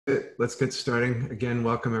Let's get starting. Again,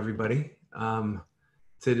 welcome everybody.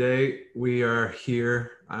 Today we are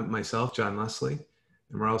here, myself, John Leslie,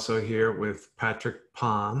 and we're also here with Patrick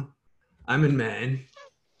Palm. I'm in Maine,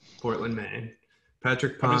 Portland, Maine.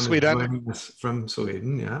 Patrick Palm is joining us from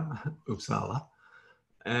Sweden, yeah, Uppsala.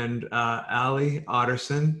 And Alli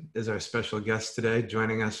Óttarsson is our special guest today,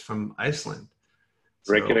 joining us from Iceland.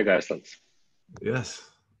 Reykjavik, Iceland. Yes,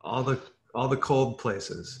 all the cold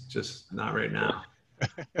places, just not right now.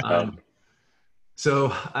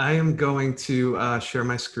 So I am going to share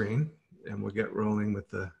my screen and we'll get rolling with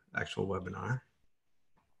the actual webinar.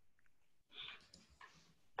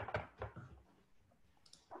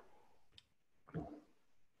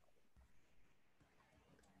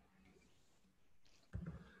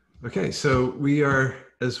 Okay, so we are,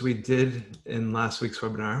 as we did in last week's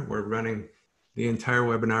webinar, we're running the entire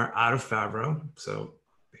webinar out of Favro. So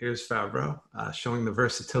here's Favro showing the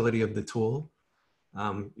versatility of the tool.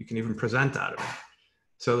 You can even present out of it.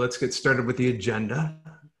 So let's get started with the agenda.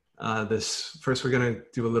 First, we're going to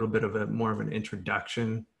do a little bit of more of an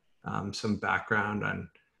introduction, some background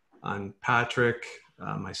on Patrick,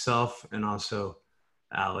 myself, and also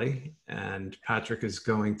Alli. And Patrick is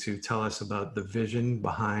going to tell us about the vision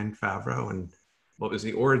behind Favro and what was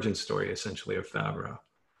the origin story, essentially, of Favro.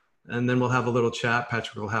 And then we'll have a little chat.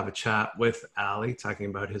 Patrick will have a chat with Alli, talking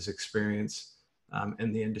about his experience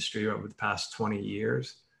in the industry over the past 20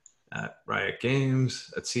 years. At Riot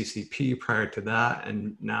Games, at CCP prior to that,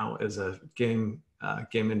 and now as a game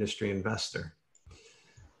industry investor.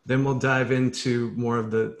 Then we'll dive into more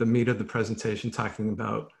of the meat of the presentation, talking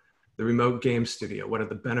about the remote game studio. What are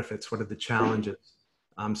the benefits? What are the challenges?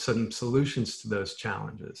 Some solutions to those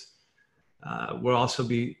challenges. We'll also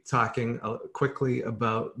be talking quickly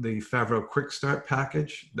about the Favro Quick Start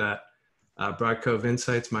package that Broadcove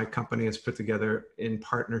Insights, my company, has put together in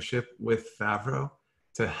partnership with Favro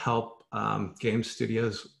to help game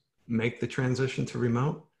studios make the transition to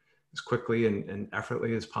remote as quickly and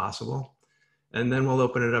effortlessly as possible. And then we'll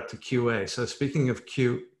open it up to QA. So speaking of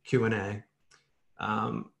Q&A,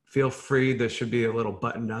 feel free, there should be a little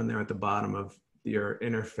button down there at the bottom of your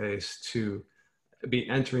interface to be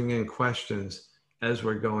entering in questions as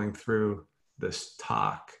we're going through this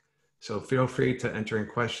talk. So feel free to enter in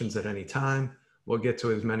questions at any time. We'll get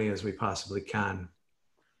to as many as we possibly can.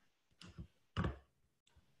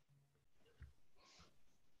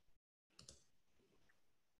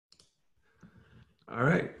 All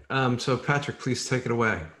right, so Patrick, please take it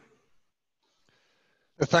away.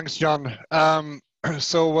 Thanks, John.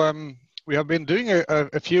 We have been doing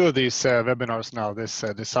a few of these webinars now this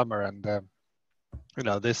summer, and you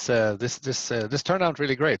know, this turned out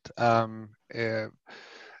really great.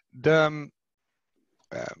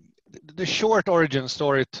 The short origin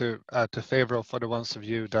story to Favro, for the ones of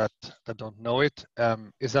you that don't know it,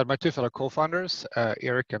 is that my two fellow co-founders,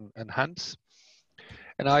 Eric and Hans,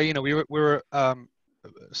 and I, you know, we were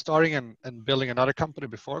starting and building another company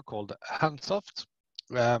before called Handsoft.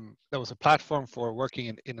 That was a platform for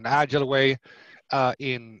working in an agile way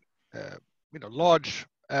in you know, large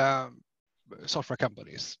software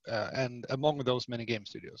companies, and among those many game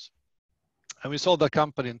studios. And we sold that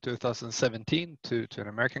company in 2017 to an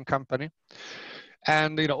American company.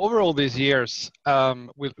 And you know, over all these years,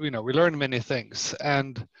 we learned many things.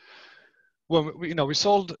 And when we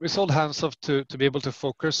sold Handsoft to be able to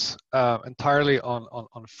focus entirely on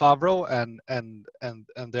Favro and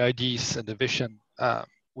the ideas and the vision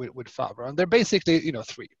with Favro. And they're basically, you know,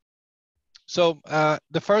 three. So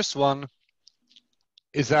the first one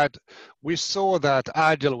is that we saw that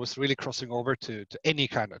Agile was really crossing over to any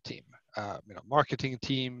kind of team. You know, marketing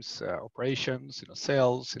teams, operations, you know,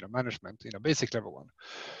 sales, you know, management, you know, basically everyone.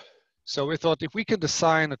 So we thought, if we could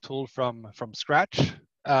design a tool from scratch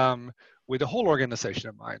with the whole organization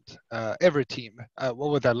in mind, every team, what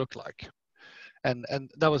would that look like? And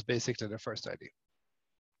that was basically the first idea.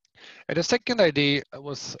 And the second idea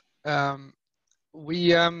was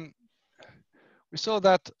we saw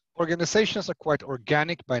that organizations are quite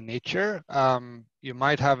organic by nature. You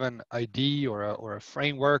might have an idea or a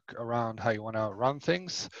framework around how you want to run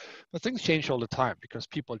things, but things change all the time because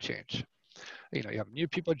people change. You know, you have new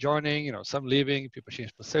people joining, you know, some leaving, people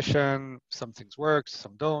change position, some things work,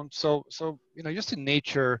 some don't. So you know, just in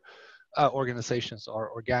nature, organizations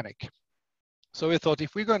are organic. So we thought,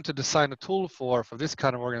 if we're going to design a tool for this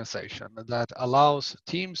kind of organization that allows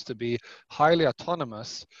teams to be highly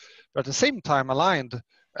autonomous, but at the same time aligned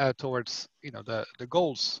towards, you know, the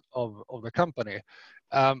goals of the company,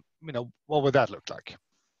 you know, what would that look like?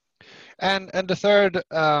 And the third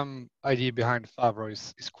idea behind Favro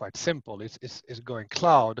is quite simple. It's going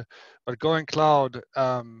cloud, but going cloud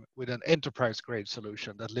with an enterprise grade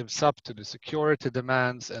solution that lives up to the security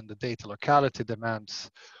demands and the data locality demands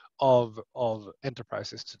of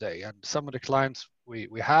enterprises today. And some of the clients we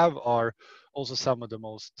have are also some of the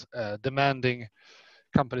most demanding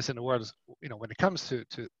companies in the world, when it comes to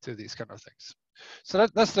these kind of things. So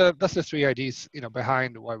that's the three ideas,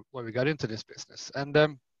 behind why we got into this business. And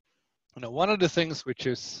one of the things which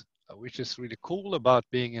is really cool about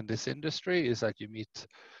being in this industry is that you meet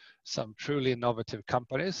some truly innovative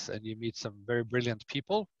companies and you meet some very brilliant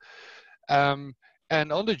people.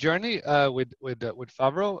 And on the journey with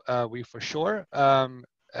Favro, we for sure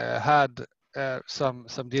had some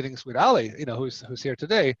dealings with Alli, who's here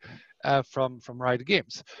today, from Riot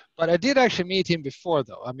Games. But I did actually meet him before,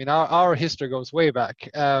 though. I mean, our history goes way back,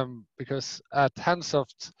 because at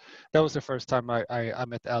Handsoft, that was the first time I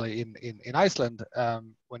met Alli in Iceland,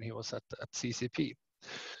 when he was at CCP.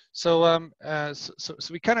 So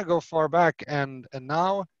we kind of go far back, and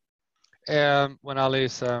now, when Alli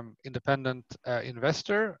is independent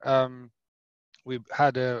investor, we've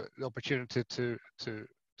had the opportunity to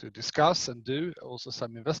discuss and do also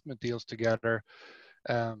some investment deals together,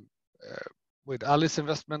 with Alli's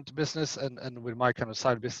investment business and with my kind of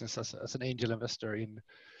side business as an angel investor in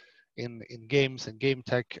games and game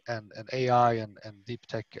tech and AI and deep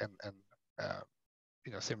tech and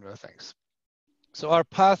similar things. So our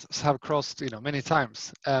paths have crossed many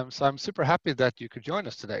times. So I'm super happy that you could join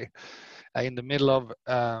us today in the middle of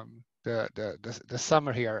the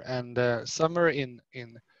summer here. And summer in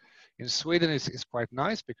Sweden is quite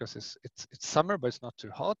nice because it's summer, but it's not too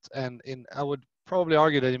hot. And I would probably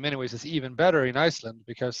argue that in many ways it's even better in Iceland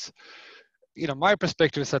because, my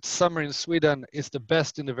perspective is that summer in Sweden is the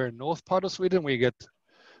best in the very north part of Sweden, where you get,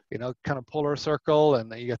 kind of polar circle,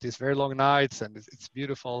 and you get these very long nights, and it's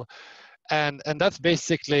beautiful. And that's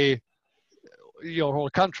basically your whole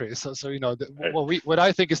country. So what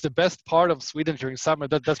I think is the best part of Sweden during summer,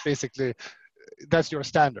 that's your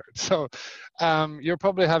standard. So you're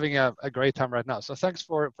probably having a great time right now. So thanks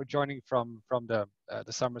for joining from the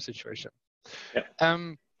summer situation. Yeah.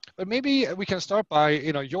 But maybe we can start by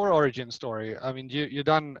your origin story. I mean, you've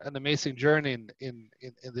done an amazing journey in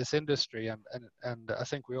this industry, and I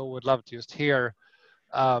think we all would love to just hear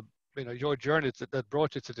your journey that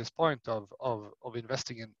brought you to this point of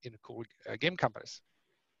investing in cool game companies.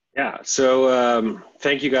 Yeah, so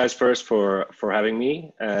thank you guys first for having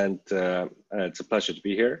me, and it's a pleasure to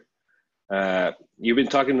be here. You've been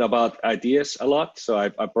talking about ideas a lot, so I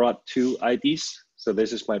brought 2 IDs. So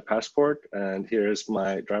this is my passport, and here is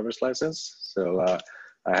my driver's license. So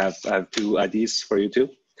I have 2 IDs for you too.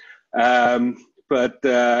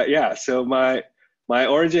 Yeah, so my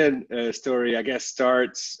origin story, I guess,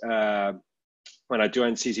 starts when I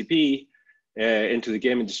joined CCP. Into the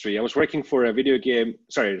game industry. I was working for a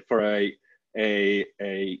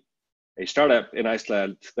startup in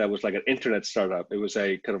Iceland that was like an internet startup. It was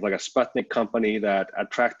a kind of like a Sputnik company that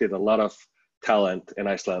attracted a lot of talent in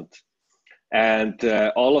Iceland. And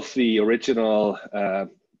all of the original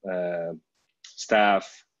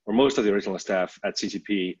staff, or most of the original staff at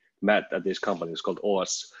CCP, met at this company. It's called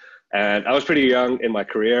Ottarsson. And I was pretty young in my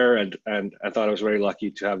career, and I thought I was very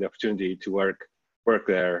lucky to have the opportunity to work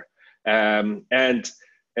there.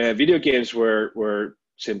 Video games were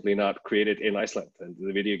simply not created in Iceland, and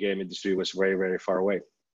the video game industry was very, very far away.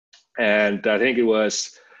 And I think it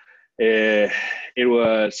was a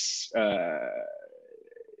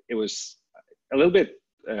little bit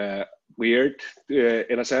weird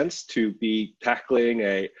in a sense to be tackling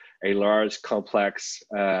a large, complex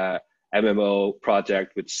MMO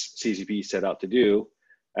project which CCP set out to do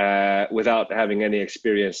without having any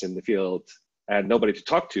experience in the field and nobody to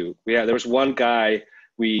talk to. There was one guy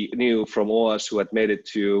we knew from Ottarsson who had made it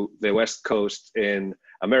to the West Coast in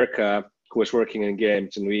America, who was working in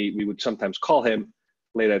games, and we would sometimes call him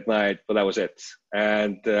late at night, but that was it.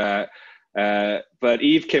 And but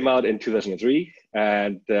Eve came out in 2003,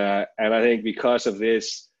 and I think because of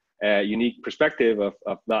this unique perspective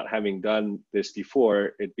of not having done this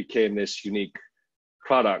before, it became this unique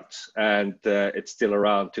product, and it's still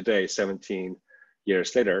around today, 17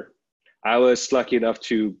 years later. I was lucky enough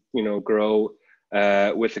to grow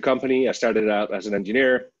with the company. I started out as an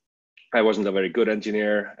engineer. I wasn't a very good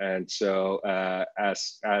engineer, and so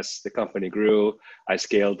as the company grew, I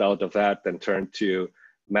scaled out of that and turned to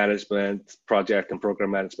management, project and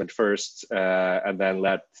program management first, and then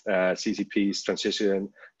led CCP's transition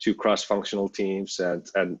to cross-functional teams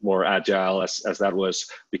and more agile as that was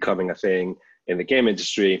becoming a thing in the game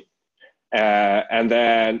industry. And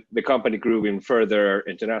then the company grew even further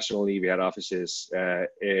internationally. We had offices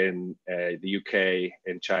in the UK,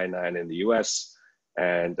 in China, and in the US.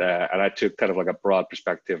 And I took kind of like a broad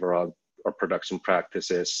perspective around our production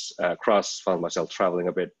practices across, found myself traveling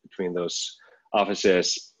a bit between those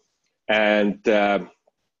offices. And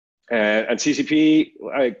CCP,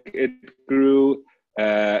 like, it grew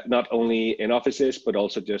not only in offices, but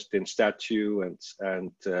also just in statue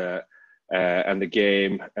and the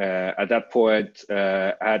game. At that point,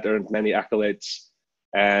 had earned many accolades.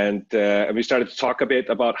 And we started to talk a bit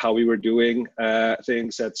about how we were doing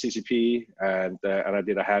things at CCP, and I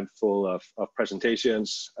did a handful of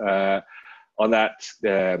presentations on that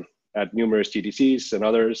at numerous GDCs and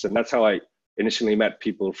others, and that's how I initially met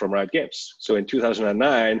people from Riot Games. So in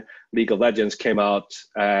 2009, League of Legends came out,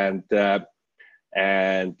 and I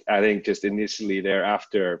think just initially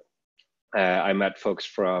thereafter, I met folks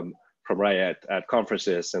from Riot at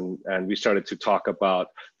conferences, and we started to talk about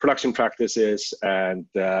production practices and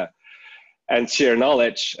share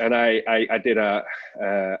knowledge. And I did a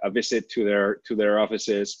visit to their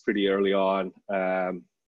offices pretty early on, and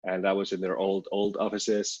that was in their old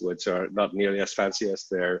offices, which are not nearly as fancy as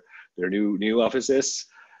their new offices.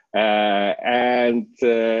 And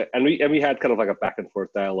we had kind of like a back and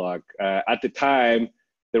forth dialogue. At the time,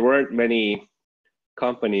 there weren't many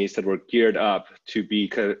companies that were geared up to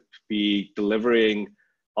be delivering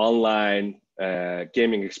online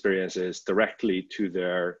gaming experiences directly to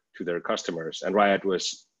their customers, and Riot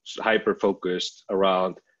was hyper focused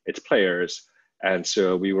around its players, and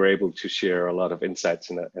so we were able to share a lot of insights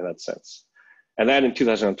in that sense. And then in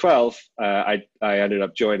 2012, I ended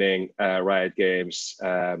up joining Riot Games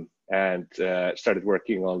and started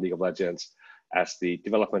working on League of Legends as the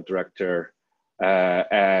development director,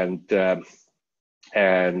 and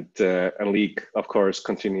League, of course,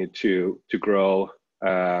 continued to grow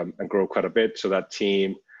and grow quite a bit. So that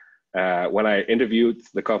team, when I interviewed,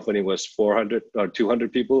 the company was 400 or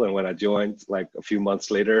 200 people, and when I joined, like a few months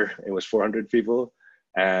later, it was 400 people,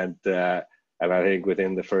 and I think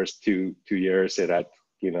within the first two years, it had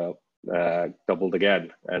doubled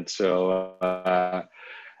again, and so.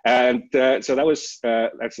 So that was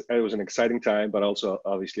it was an exciting time, but also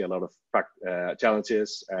obviously a lot of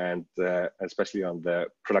challenges, and especially on the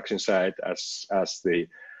production side, as the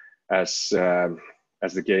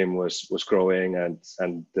game was growing,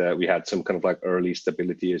 and we had some kind of like early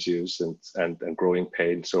stability issues and growing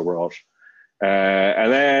pains overall.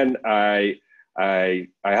 And then I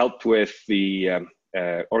helped with the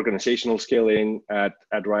organizational scaling at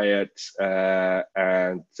Riot,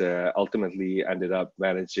 and ultimately ended up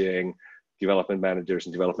managing development managers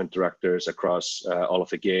and development directors across all of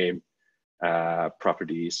the game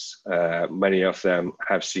properties. Many of them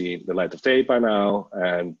have seen the light of day by now,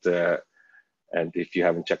 and if you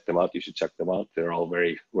haven't checked them out, you should check them out. They're all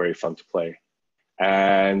very, very fun to play.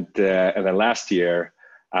 And then last year,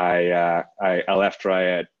 I left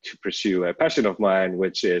Riot to pursue a passion of mine,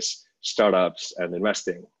 which is startups and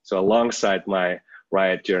investing. So alongside my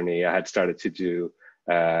Riot journey, I had started to do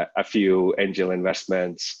a few angel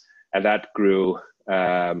investments, and that grew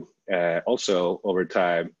also over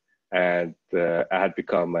time. And I had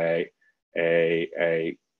become a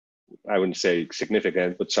I wouldn't say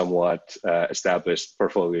significant, but somewhat established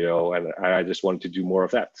portfolio, and I just wanted to do more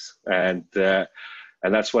of that. And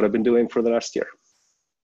that's what I've been doing for the last year.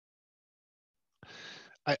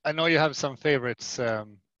 I know you have some favorites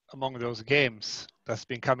among those games that's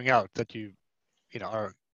been coming out that you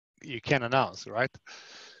can announce, right?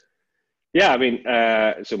 Yeah, I mean,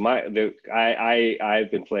 so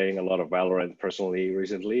I've been playing a lot of Valorant personally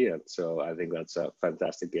recently, and so I think that's a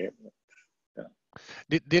fantastic game. Yeah.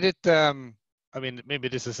 Did it? I mean, maybe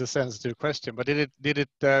this is a sensitive question, but did it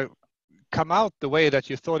come out the way that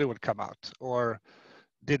you thought it would come out, or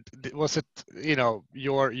was it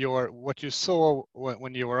your what you saw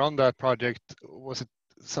when you were on that project, was it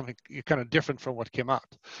something kind of different from what came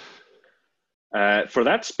out? For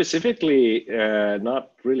that specifically,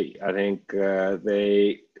 not really. I think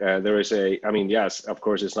there is I mean, yes, of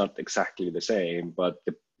course, it's not exactly the same, but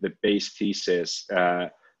the base thesis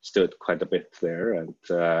stood quite a bit there, and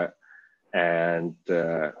yeah,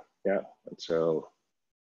 and so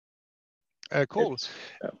cool.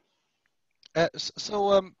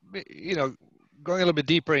 So going a little bit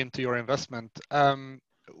deeper into your investment,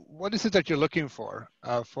 what is it that you're looking for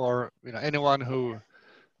anyone who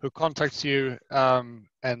contacts you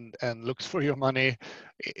and looks for your money?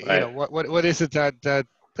 Right. What is it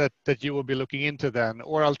that you will be looking into then,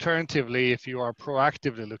 or alternatively, if you are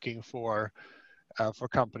proactively looking for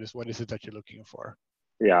companies, what is it that you're looking for?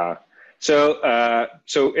 Yeah.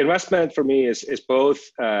 So investment for me is both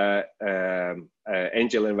angel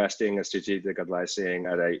investing and strategic advising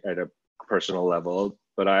at a personal level,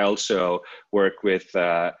 but I also work with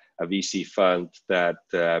a VC fund that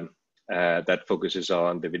focuses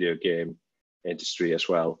on the video game industry as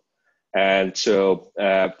well. And so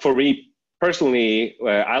for me personally,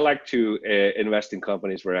 I like to invest in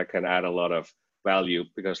companies where I can add a lot of value,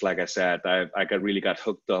 because like I said, I really got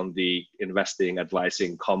hooked on the investing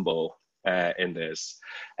advising combo in this.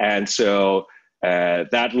 And so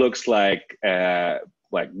that looks like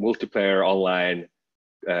multiplayer online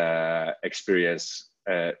experiences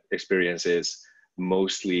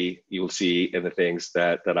mostly you'll see in the things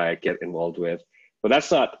that I get involved with, but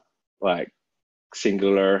that's not like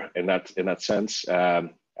singular in that sense.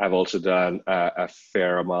 I've also done a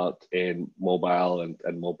fair amount in mobile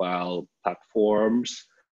and mobile platforms.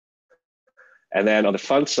 And then on the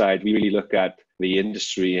fund side, we really look at the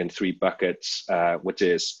industry in three buckets, which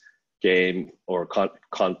is game or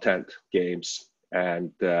content games,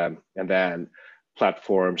 and then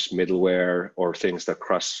platforms, middleware, or things that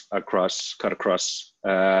cut across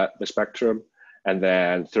the spectrum, and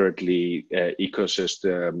then thirdly,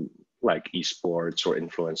 ecosystem like esports or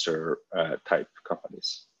influencer type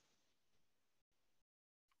companies.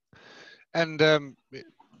 And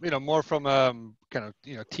more from a kind of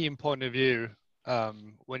team point of view,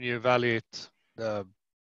 when you evaluate the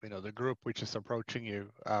group which is approaching you,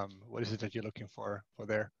 what is it that you're looking for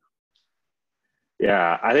there?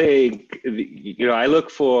 Yeah, I think I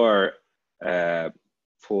look for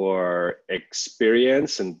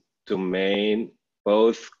experience and domain,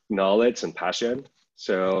 both knowledge and passion.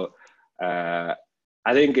 So I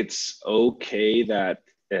think it's okay that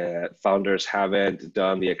founders haven't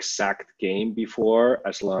done the exact game before,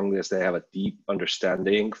 as long as they have a deep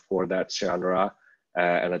understanding for that genre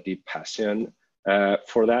and a deep passion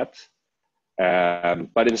for that.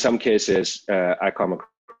 But in some cases, I come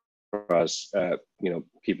across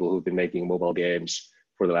people who've been making mobile games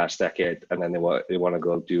for the last decade, and then they want to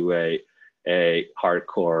go do a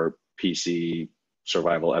hardcore PC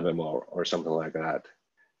survival MMO or something like that.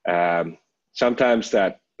 Sometimes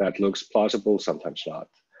that looks plausible, sometimes not.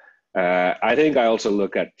 I think I also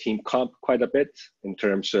look at team comp quite a bit in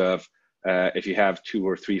terms of if you have 2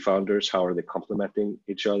 or 3 founders, how are they complementing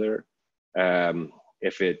each other?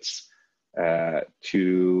 If it's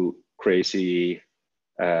 2 crazy,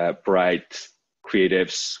 bright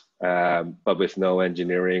creatives, but with no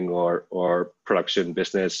engineering or production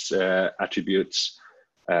business attributes,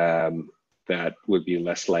 that would be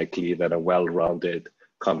less likely than a well-rounded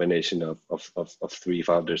combination of 3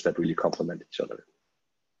 founders that really complement each other.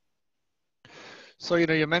 So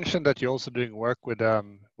you mentioned that you're also doing work with a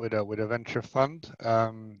venture fund,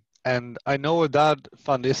 and I know that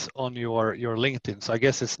fund is on your LinkedIn, so I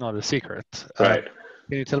guess it's not a secret. Right.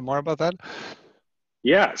 Can you tell more about that?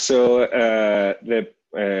 Yeah. So the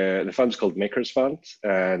fund is called Makers Fund,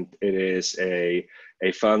 and it is a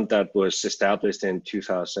fund that was established in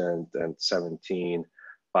 2017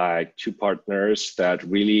 by 2 partners that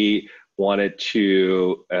really wanted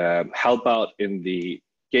to help out in the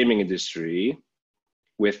gaming industry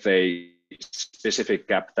with a specific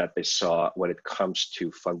gap that they saw when it comes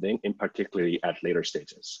to funding, in particularly at later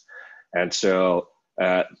stages. And so,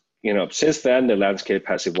 since then, the landscape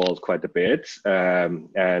has evolved quite a bit,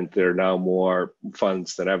 and there are now more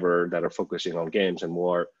funds than ever that are focusing on games, and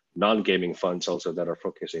more non-gaming funds also that are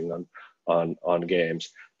focusing on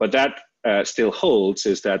games. But that still holds,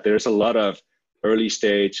 is that there's a lot of early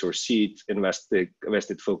stage or seed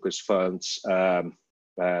invested focused funds.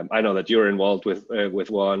 I know that you're involved with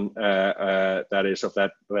one that is of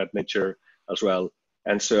that nature as well.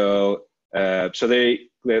 And so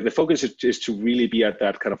the focus is to really be at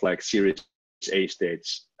that kind of like Series A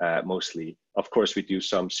stage mostly. Of course, we do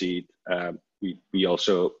some seed. We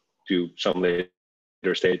also do some later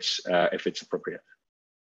stage if it's appropriate.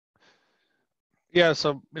 Yeah,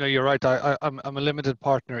 so you're right. I'm a limited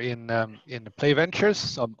partner in Play Ventures.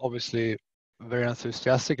 So I'm obviously very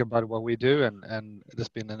enthusiastic about what we do, and there's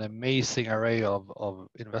been an amazing array of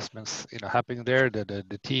investments happening there.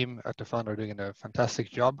 The team at the fund are doing a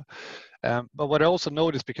fantastic job. But what I also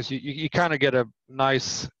noticed, because you kind of get a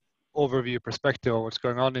nice overview perspective of what's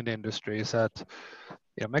going on in the industry, is that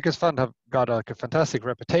Makers Fund have got a fantastic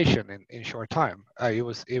reputation in short time. I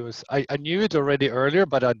knew it already earlier,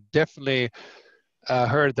 but I definitely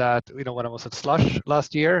heard that when I was at Slush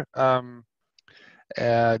last year.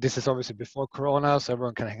 This is obviously before Corona, so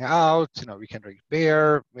everyone can hang out. We can drink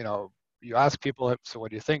beer. You ask people, so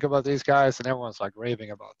what do you think about these guys? And everyone's like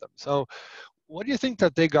raving about them. So what do you think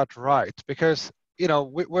that they got right? Because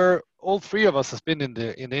we're all three of us has been in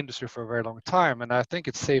the industry for a very long time, and I think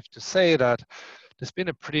it's safe to say that there's been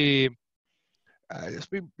a pretty it's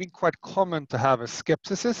been quite common to have a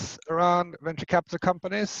skepticism around venture capital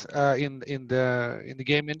companies in the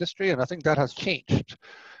game industry, and I think that has changed.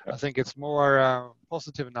 I think it's more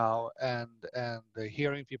positive now, and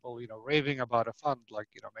hearing people raving about a fund like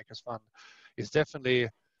Makers Fund is definitely,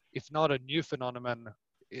 if not a new phenomenon,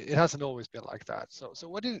 it hasn't always been like that. So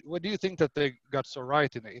what do you think that they got so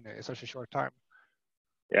right in such a short time?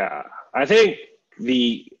 Yeah, I think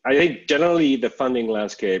generally the funding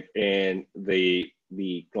landscape in the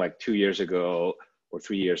like 2 years ago or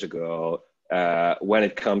 3 years ago, when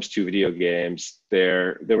it comes to video games,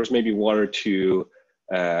 there was maybe one or two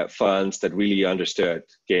funds that really understood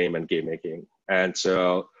game and game making, and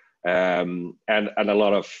so and a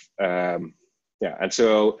lot of and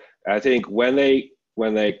so I think when they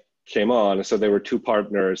came on, so there were two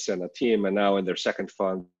partners and a team, and now in their second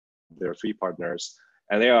fund there are three partners,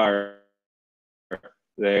 and they are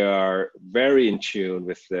very in tune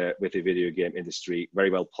with the video game industry, very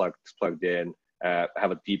well plugged in,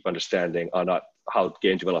 have a deep understanding on not how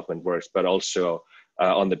game development works, but also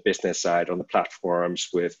on the business side, on the platforms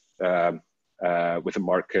with the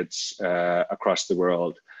markets across the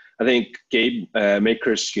world. I think Game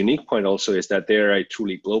Maker's unique point also is that they're a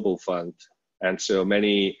truly global fund, and so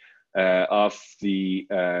many of the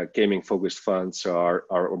gaming focused funds are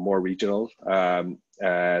more regional,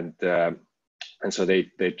 and so they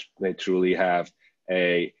truly have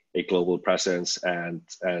a global presence and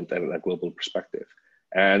a global perspective.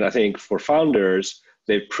 And I think for founders,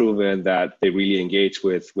 they've proven that they really engage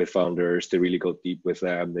with founders. They really go deep with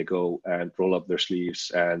them. They go and roll up their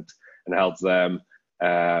sleeves and help them,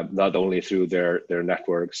 not only through their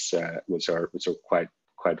networks, which are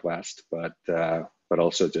quite vast, but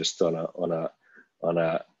also just on a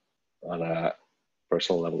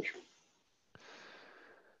personal level.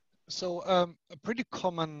 So a pretty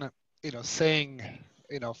common, saying,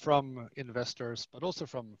 from investors, but also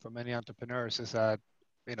from many entrepreneurs, is that,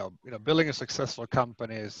 building a successful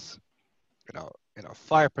company is,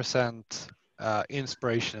 5%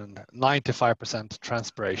 inspiration, 95%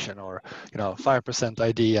 transpiration, or 5%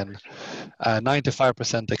 ID and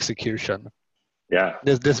 95% execution. Yeah,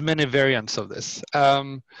 there's many variants of this,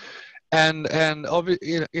 and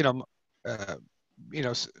obviously,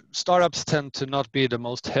 startups tend to not be the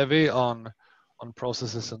most heavy on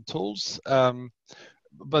processes and tools,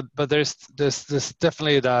 but there's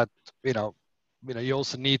definitely that you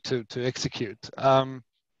also need to execute. I'm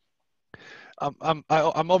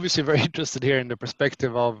obviously very interested here in the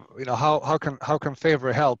perspective of how can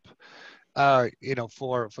Favro help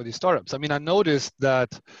for these startups. I mean, I noticed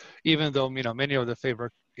that even though many of the Favro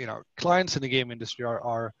clients in the game industry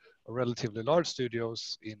are relatively large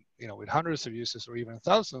studios with hundreds of users or even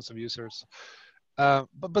thousands of users,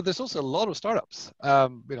 but there's also a lot of startups,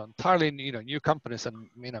 entirely new companies, and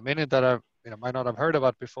many that I might not have heard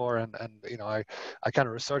about before, and I kind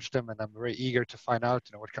of researched them, and I'm very eager to find out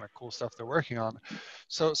what kind of cool stuff they're working on.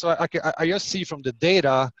 So I just see from the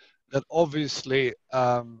data that obviously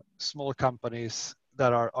small companies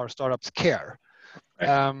that are startups care.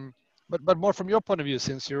 Right. But more from your point of view,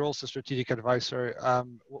 since you're also a strategic advisor,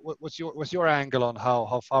 what's your angle on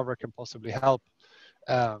how Favro can possibly help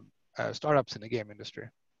startups in the game industry?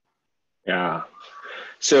 Yeah,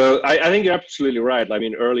 so I think you're absolutely right. I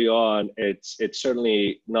mean, early on, it's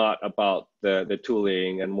certainly not about the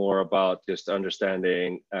tooling, and more about just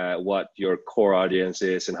understanding what your core audience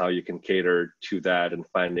is and how you can cater to that, and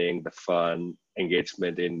finding the fun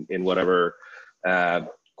engagement in whatever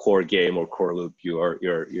core game or core loop you're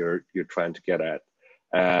trying to get at.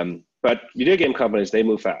 But video game companies, they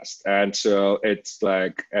move fast, and so it's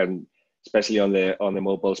like, and especially on the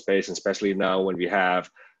mobile space, and especially now when we have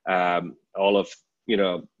all of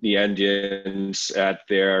the engines at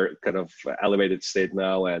their kind of elevated state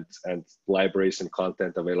now, and libraries and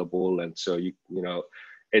content available, and so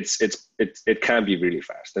it can be really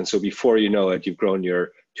fast. And so before you know it, you've grown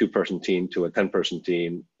your 2-person team to a 10-person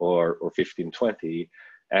team or 15, 20,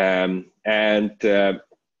 and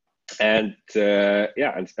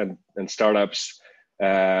startups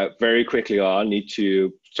very quickly on need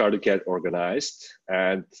to start to get organized.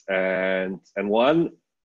 And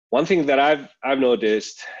one thing that I've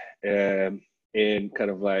noticed in kind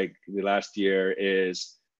of like the last year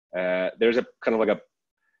is there's a kind of like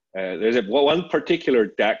there's one particular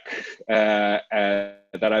deck that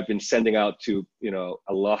I've been sending out to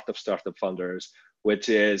a lot of startup funders, which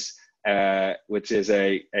is a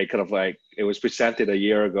kind of like, it was presented a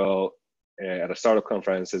year ago at a startup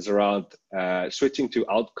conference. It's around switching to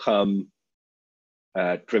outcome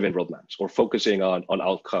driven roadmaps, or focusing on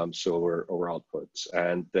outcomes over outputs,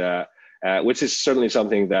 and which is certainly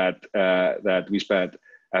something that we spent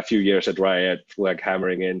a few years at Riot like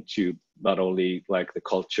hammering into, not only like the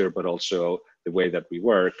culture but also the way that we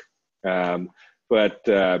work. But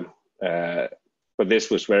this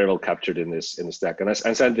was very well captured in this deck, and I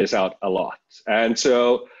sent this out a lot. And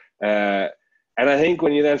so and I think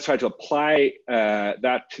when you then try to apply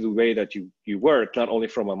that to the way that you work, not only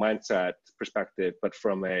from a mindset perspective but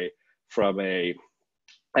from a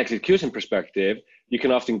execution perspective, you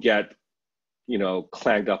can often get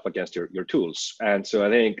clanged up against your tools. And so I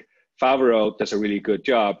think Favro does a really good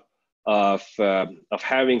job of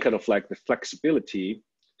having kind of like the flexibility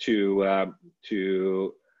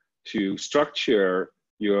to structure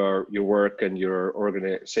your work and your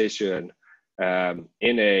organization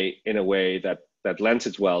in a way that lends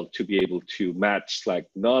it well to be able to match like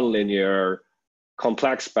nonlinear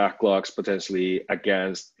complex backlogs potentially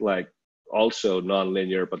against like also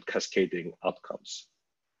nonlinear but cascading outcomes.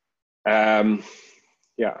 And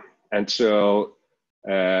so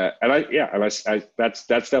that's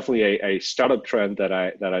definitely a startup trend that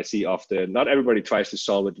I see often. Not everybody tries to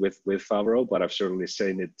solve it with Favro, but I've certainly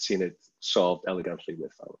seen it solved elegantly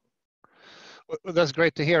with Favro. Well, that's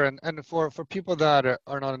great to hear. And for people that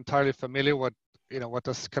are not entirely familiar, what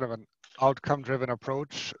does kind of an outcome-driven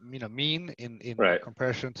approach mean in right.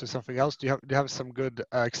 comparison to something else? Do you have some good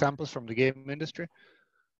examples from the game industry?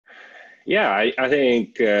 Yeah, I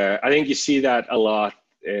think you see that a lot.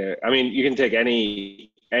 I mean, you can take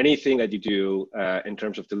anything that you do in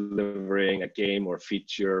terms of delivering a game or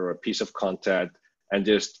feature or a piece of content and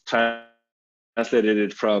just translate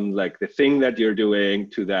it from like the thing that you're doing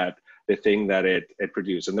to the thing that it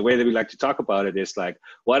produced. And the way that we like to talk about it is like,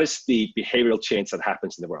 what is the behavioral change that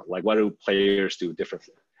happens in the world? Like, what do players do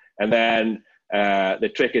differently? And then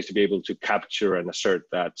the trick is to be able to capture and assert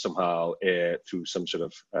that somehow through some sort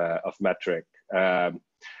of metric.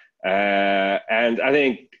 And I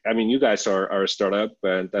think, I mean, you guys are a startup,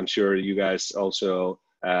 and I'm sure you guys also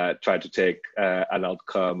try to take an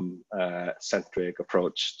outcome centric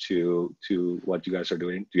approach to what you guys are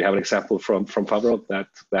doing. Do you have an example from Favro that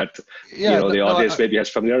the audience maybe has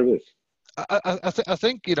familiar with? I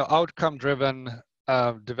think outcome driven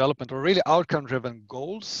development, or really outcome driven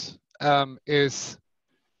goals, is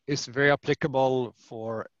very applicable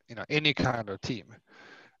for any kind of team.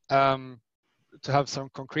 To have some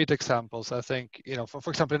concrete examples, I think for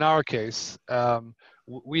example in our case,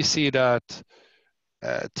 we see that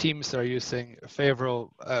teams that are using Favro,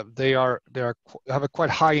 they have a quite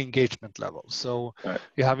high engagement level. So right.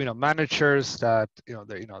 You have managers that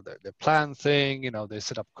they plan thing, they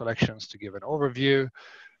set up collections to give an overview.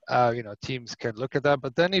 Teams can look at that,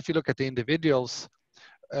 but then if you look at the individuals,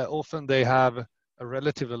 often they have a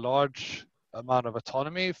relatively large amount of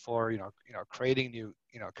autonomy for creating new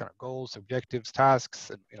kind of goals, objectives, tasks,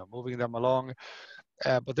 and moving them along.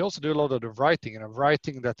 But they also do a lot of the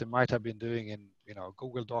writing that they might have been doing in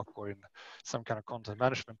Google Doc or in some kind of content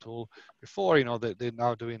management tool before. They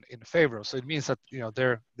now do in Favro. So it means that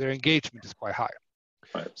their engagement is quite high.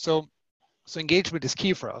 Right. So engagement is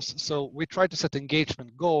key for us. So we try to set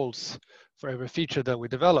engagement goals for every feature that we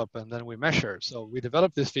develop, and then we measure. So we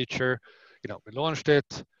developed this feature, we launched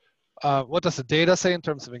it. What does the data say in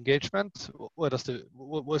terms of engagement? What's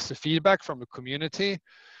the feedback from the community?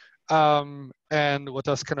 And what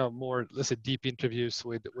does kind of more, let's say, deep interviews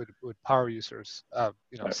with power users, right.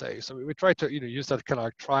 say. So we try to use that kind of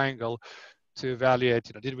like triangle to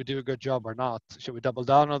evaluate, did we do a good job or not? Should we double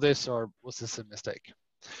down on this, or was this a mistake?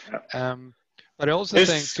 Yeah. But I also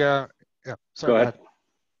think, sorry, go ahead.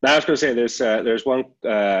 I was going to say there's one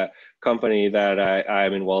company that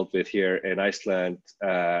I'm involved with here in Iceland.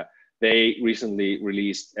 They recently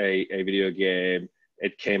released a video game.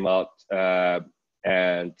 It came out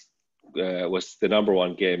and was the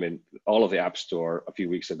 #1 game in all of the App Store a few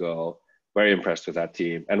weeks ago. Very impressed with that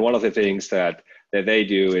team. And one of the things that they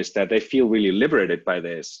do is that they feel really liberated by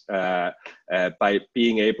this, by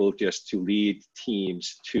being able just to lead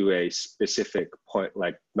teams to a specific point,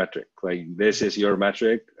 like metric. Like, this is your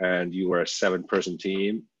metric, and you are a 7-person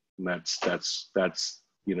team. And that's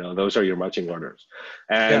those are your marching orders.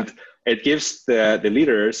 And it gives the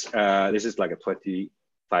leaders. This is like a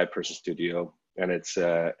 25-person studio, and it's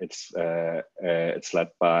led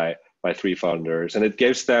by 3 founders, and it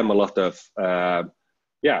gives them a lot of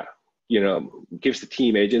gives the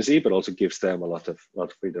team agency, but also gives them a lot of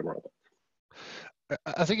freedom around it.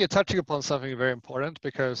 I think you're touching upon something very important,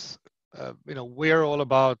 because we're all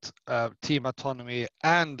about team autonomy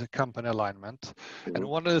and company alignment. Mm-hmm. And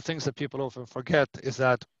one of the things that people often forget is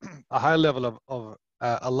that a high level of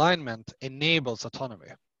alignment enables autonomy.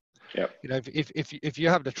 Yeah. You know, if you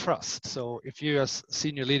have the trust, so if you as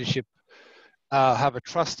senior leadership have a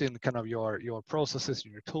trust in kind of your processes,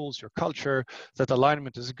 your tools, your culture, that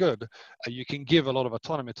alignment is good, you can give a lot of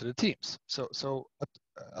autonomy to the teams. So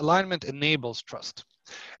alignment enables trust.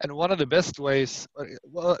 And one of the best ways,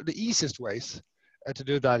 well, the easiest ways to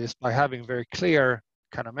do that is by having very clear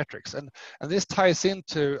kind of metrics. And this ties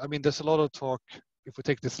into, I mean, there's a lot of talk, if we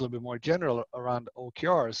take this a little bit more general, around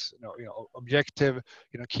OKRs, you know, objective,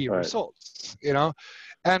 you know, key results, you know,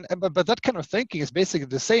 but that kind of thinking is basically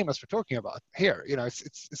the same as we're talking about here. You know,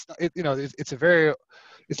 it's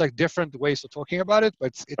like different ways of talking about it,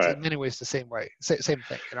 but it's in many ways the same way, same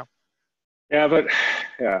thing, you know. Yeah, but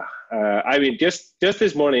yeah, I mean, just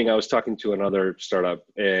this morning I was talking to another startup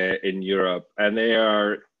in Europe, and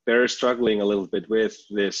they're struggling a little bit with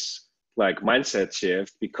this like mindset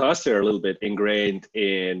shift because they're a little bit ingrained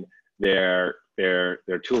in their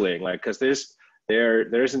tooling, like because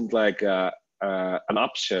there isn't like an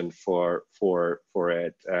option for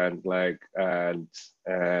it, and like and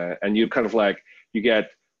you kind of like you get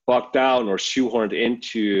bogged down or shoehorned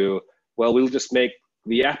into, well, we'll just make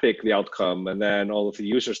the epic the outcome, and then all of the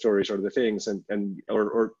user stories are the things, and then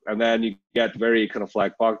you get very kind of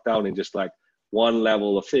like bogged down in just like one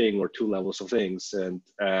level of thing or two levels of things, and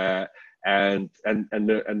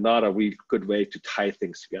not a really good way to tie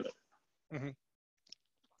things together. Mm-hmm.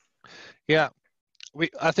 Yeah.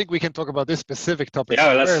 I think we can talk about this specific topic for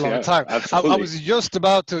a very long time. I was just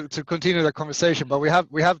about to continue the conversation, but we have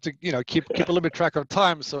to, you know, keep a little bit track of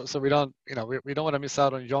time, so we don't, you know, we don't want to miss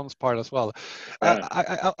out on John's part as well.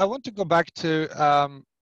 I want to go back to kind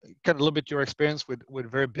of a little bit your experience with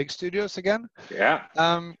very big studios again. Yeah.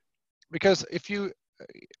 Because if you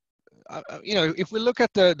you know, if we look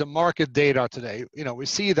at the market data today, you know, we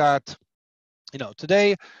see that, you know,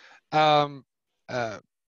 today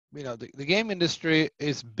you know, the game industry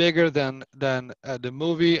is bigger than the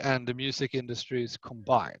movie and the music industries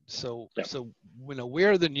combined. So you know,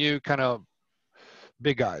 we're the new kind of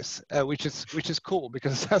big guys, which is cool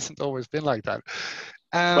because it hasn't always been like that.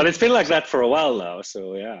 But it's been like that for a while now.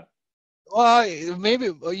 So yeah. Well,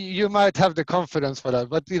 maybe you might have the confidence for that,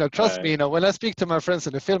 but you know, trust me, you know, when I speak to my friends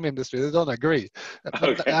in the film industry, they don't agree.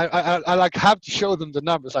 Okay. I like have to show them the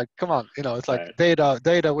numbers. Like, come on, you know, it's like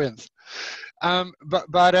data wins. But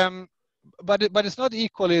it's not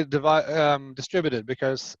equally distributed,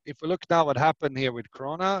 because if we look now what happened here with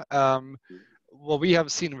Corona, what we have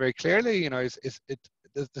seen very clearly, you know,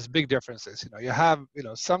 there's big differences. You know, you have, you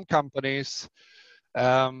know, some companies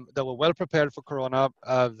that were well prepared for Corona.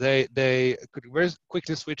 They could very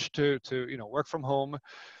quickly switch to you know, work from home,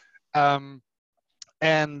 and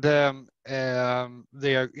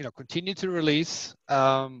they are, you know, continue to release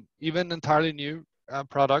even entirely new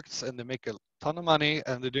products, and they make a ton of money,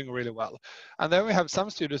 and they're doing really well. And then we have some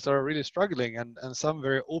studios that are really struggling, and some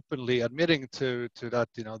very openly admitting to that,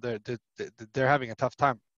 you know, they're having a tough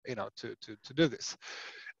time, you know, to do this.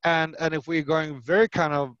 And if we're going very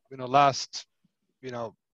kind of, you know, last, you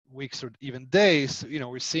know, weeks or even days, you know,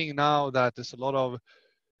 we're seeing now that there's a lot of,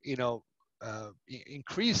 you know,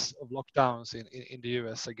 increase of lockdowns in the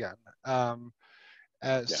US again.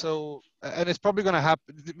 So, and it's probably going to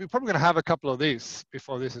happen. We're probably going to have a couple of these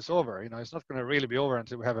before this is over. You know, it's not going to really be over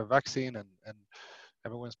until we have a vaccine and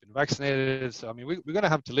everyone's been vaccinated. So, I mean, we're going to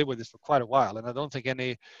have to live with this for quite a while. And I don't think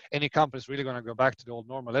any company is really going to go back to the old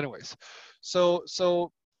normal anyways.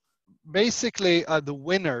 So basically, the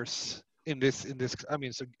winners in this, I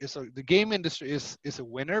mean, so the game industry is a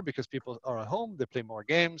winner because people are at home, they play more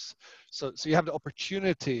games. So you have the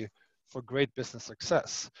opportunity for great business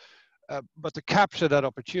success. But to capture that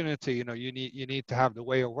opportunity, you know, you need to have the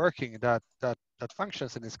way of working that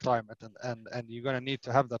functions in this climate, and you're going to need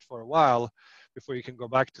to have that for a while before you can go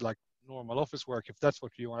back to like normal office work, if that's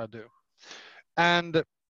what you want to do. And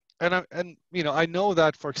you know, I know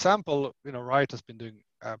that, for example, you know, Riot has been doing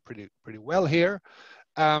pretty well here.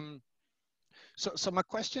 So my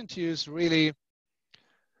question to you is really,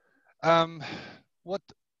 what,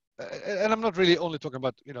 and I'm not really only talking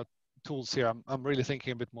about, you know, tools here. I'm really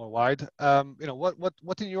thinking a bit more wide. You know,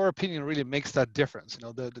 what in your opinion really makes that difference? You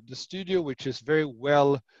know, the studio, which is very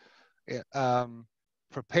well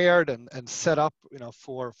prepared and set up, you know,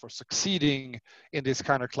 for succeeding in this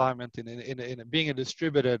kind of climate, in being a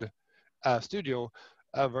distributed studio,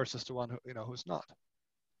 versus the one who, you know, who's not.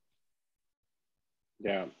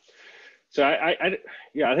 Yeah. So I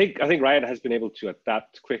think Riot has been able to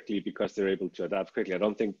adapt quickly because they're able to adapt quickly. I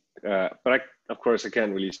don't think, but of course I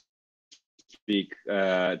can't really speak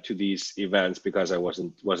to these events because I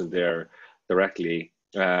wasn't there directly.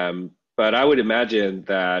 but I would imagine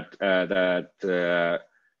that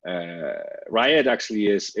Riot actually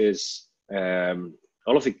is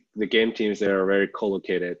all of the game teams there are very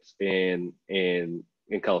co-located in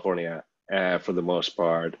California for the most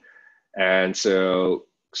part, and so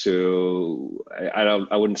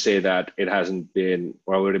I wouldn't say that it hasn't been,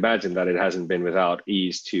 or I would imagine that it hasn't been without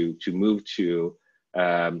ease to move to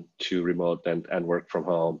remote and work from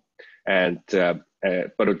home, and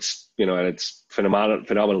but it's and it's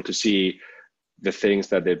phenomenal to see the things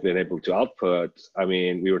that they've been able to output. I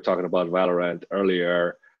mean, we were talking about Valorant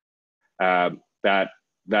earlier.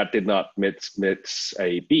 That did not miss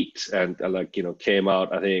a beat, and came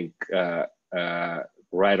out, I think,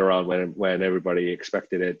 right around when everybody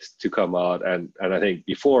expected it to come out, and I think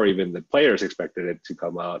before even the players expected it to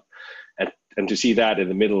come out, and to see that in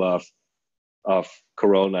the middle of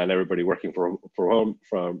Corona and everybody working from home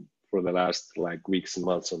for the last weeks and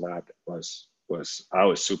months on that was I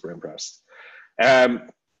was super impressed.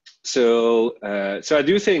 So I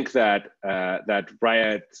do think that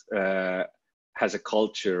Riot has a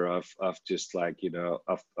culture of just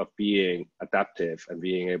of being adaptive and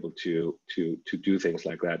being able to do things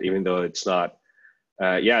like that, even though it's not.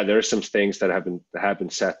 There are some things that have been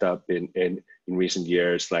set up in recent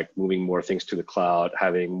years, like moving more things to the cloud,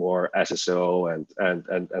 having more SSO and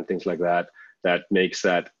things like that. That makes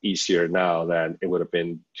that easier now than it would have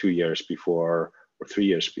been 2 years before or 3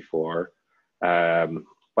 years before.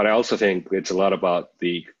 But I also think it's a lot about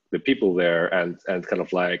the people there and kind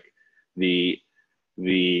of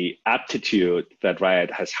the aptitude that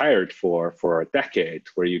Riot has hired for a decade,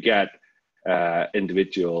 where you get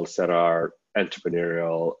individuals that are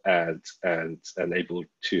entrepreneurial and able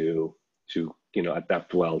to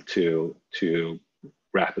adapt well to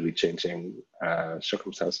rapidly changing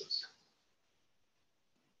circumstances.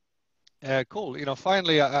 Cool.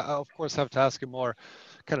 Finally, I of course have to ask a more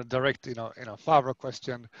kind of direct, Favro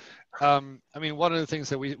question. I mean, one of the things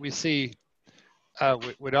that we see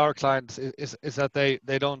with our clients is that they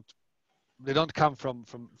don't come from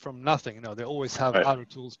nothing. They always have right. other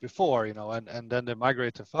tools before, and then they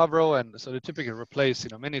migrate to Favro, and so they typically replace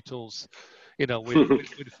many tools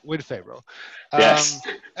with Favro. Yes.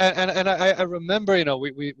 And I remember,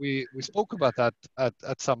 we spoke about that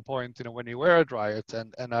at some point, when you were at Riot,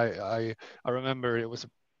 and I remember it was,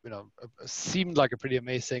 seemed like a pretty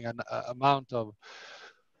amazing amount of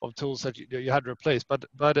tools that you had replaced, but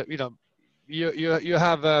you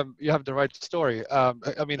have the right story.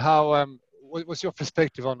 I mean, how what's your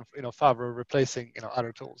perspective on Favro replacing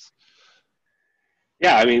other tools?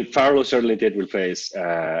 Yeah, I mean, Favro certainly did replace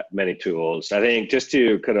many tools. I think just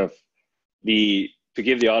to kind of to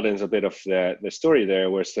give the audience a bit of the story there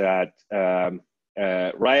was that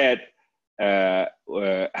Riot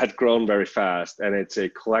had grown very fast, and it's a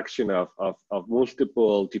collection of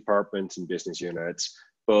multiple departments and business units,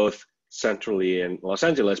 both centrally in Los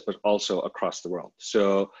Angeles, but also across the world.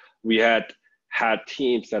 So we had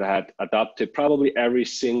teams that had adopted probably every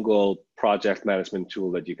single project management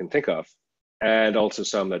tool that you can think of, and also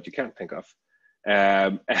some that you can't think of.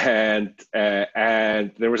 And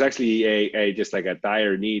there was actually a just like a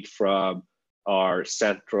dire need from our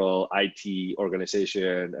central IT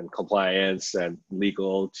organization and compliance and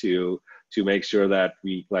legal to make sure that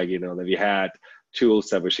we that we had tools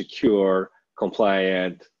that were secure,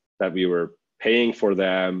 compliant, that we were paying for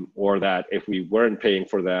them, or that if we weren't paying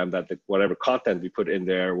for them, that whatever content we put in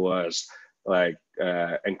there was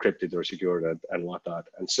encrypted or secured and whatnot.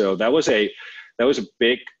 And so that was a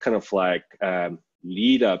big kind of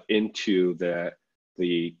lead up into the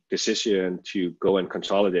decision to go and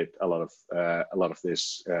consolidate a lot of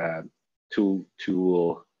this tool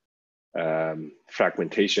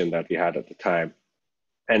fragmentation that we had at the time.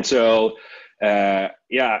 And so I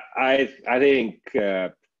think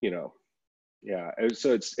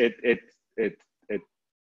so it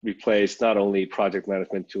replaced not only project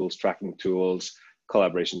management tools, tracking tools,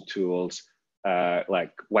 collaboration tools,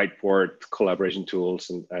 like whiteboard collaboration tools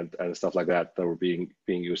and stuff like that were being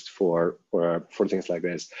used for things like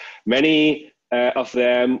this. Many of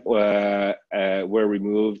them were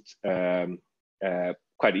removed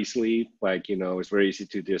quite easily. It's very easy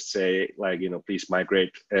to just say please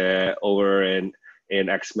migrate over in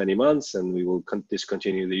X many months, and we will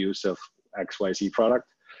discontinue the use of XYZ product.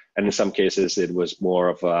 And in some cases, it was more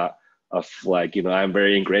of I'm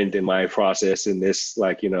very ingrained in my process in this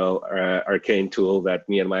arcane tool that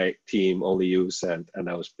me and my team only use, and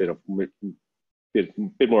that was a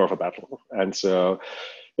bit more of a battle. And so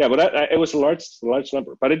but it was a large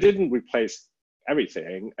number, but it didn't replace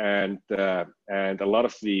everything, and a lot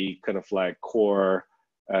of the kind of core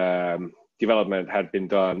development had been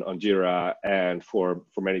done on Jira, and for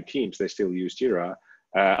many teams, they still use Jira.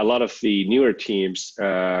 A lot of the newer teams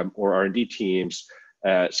or R&D teams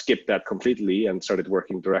skipped that completely and started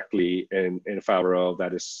working directly in Favro.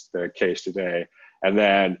 That is the case today. And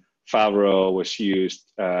then Favro was used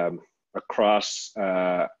across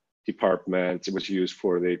departments. It was used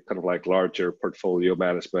for the kind of like larger portfolio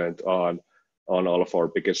management on all of our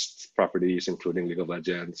biggest properties, including League of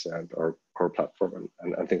Legends and our core platform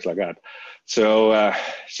and things like that. So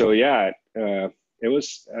yeah, it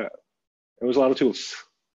was a lot of tools.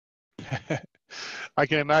 I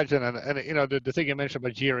can imagine, and you know, the thing you mentioned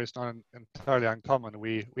about Jira is not entirely uncommon.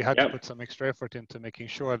 We had to put some extra effort into making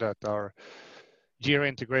sure that our Jira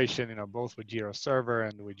integration, you know, both with Jira Server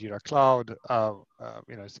and with Jira Cloud,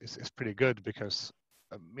 you know, is pretty good, because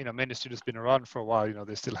you know, many studios been around for a while. You know,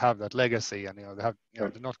 they still have that legacy, and you know, they have, you know,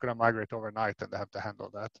 they're not going to migrate overnight, and they have to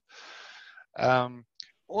handle that.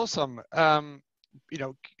 Awesome. You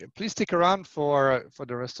know, please stick around for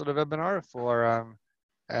the rest of the webinar for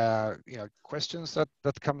you know, questions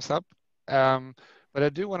that comes up. But I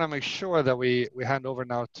do want to make sure that we hand over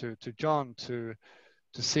now to John to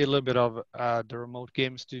see a little bit of the remote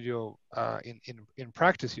game studio in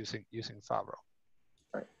practice using Favro.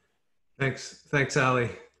 Thanks,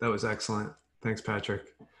 Alli. That was excellent. Thanks,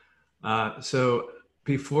 Patrick. So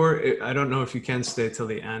before, I don't know if you can stay till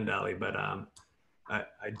the end, Alli, but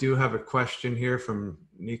I do have a question here from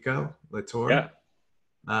Nico Latour. Yeah.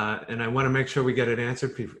 And I want to make sure we get it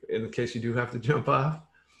answered in case you do have to jump off.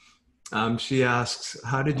 She asks,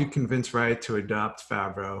 how did you convince Riot to adopt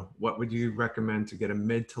Favro? What would you recommend to get a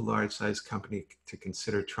mid to large size company to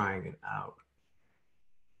consider trying it out?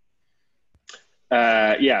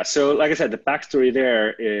 Yeah, so like I said, the backstory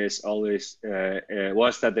there is always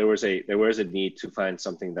was that there was a need to find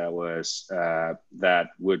something that was that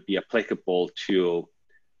would be applicable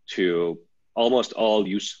to almost all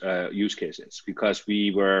use cases, because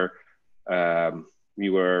we were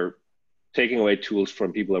taking away tools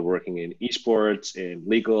from people who are working in esports, in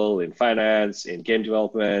legal, in finance, in game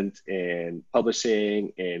development, in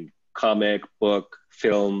publishing, in comic book,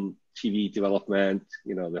 film, TV development,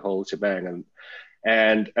 you know, the whole shebang.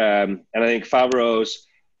 And I think Favro's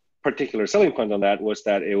particular selling point on that was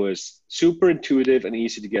that it was super intuitive and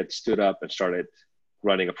easy to get stood up and started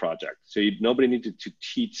running a project. So nobody needed to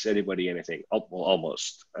teach anybody anything,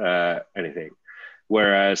 almost anything.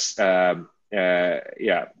 Whereas,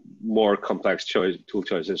 yeah, more complex tool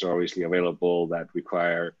choices are obviously available that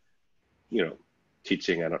require, you know,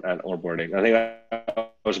 teaching and onboarding. I think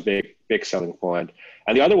that was a big selling point.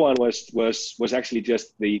 And the other one was actually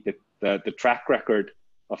just the track record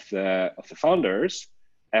of the founders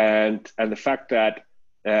and the fact that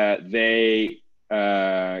they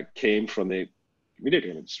came from the video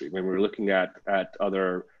game industry. When we were looking at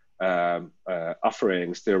other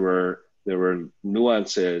offerings, there were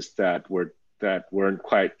nuances that weren't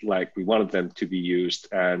quite like we wanted them to be used,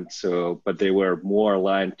 and so, but they were more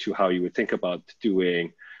aligned to how you would think about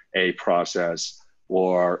doing a process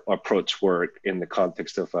or approach work in the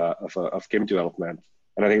context of game development.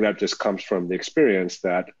 And I think that just comes from the experience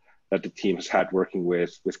that the team has had working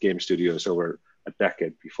with game studios over a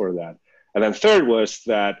decade before that. And then third was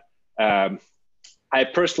that I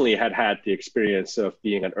personally had the experience of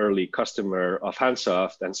being an early customer of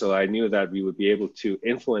Handsoft, and so I knew that we would be able to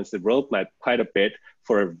influence the roadmap quite a bit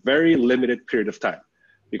for a very limited period of time,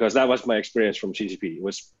 because that was my experience from CCP. It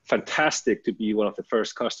was fantastic to be one of the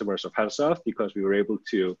first customers of Handsoft, because we were able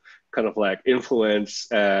to kind of like influence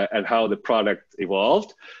and how the product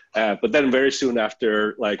evolved. But then very soon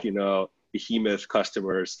after, like, you know, behemoth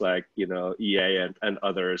customers like, you know, EA and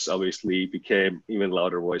others obviously became even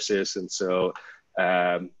louder voices. And so,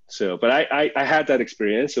 but I had that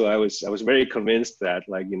experience. So I was very convinced that,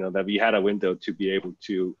 like, you know, that we had a window to be able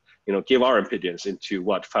to, you know, give our opinions into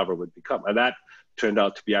what Favro would become. And that turned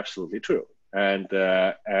out to be absolutely true. And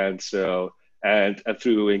so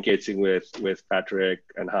through engaging with Patrick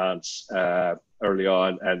and Hans early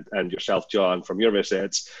on, and yourself, John, from your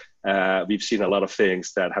visits, we've seen a lot of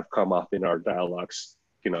things that have come up in our dialogues,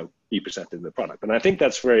 you know, be presented in the product. And I think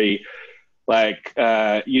that's very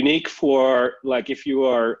unique for, like, if you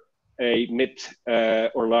are a mid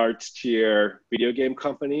or large tier video game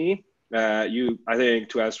company, I think,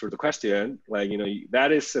 to answer the question, like, you know,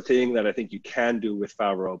 that is a thing that I think you can do with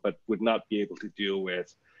Favro, but would not be able to do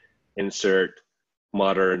with insert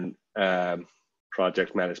modern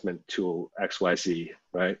project management tool XYZ,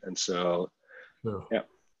 right? And so, yeah.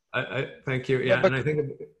 I thank you. Yeah, and I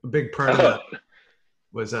think a big part of that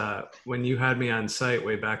was when you had me on site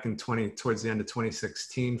way back in towards the end of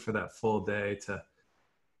 2016 for that full day to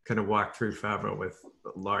kind of walk through Favro with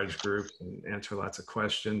large groups and answer lots of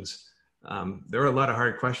questions. There were a lot of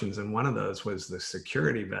hard questions, and one of those was the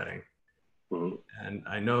security vetting. Mhm. And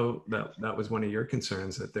I know that that was one of your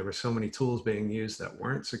concerns, that there were so many tools being used that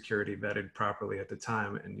weren't security vetted properly at the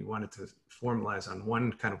time, and you wanted to formalize on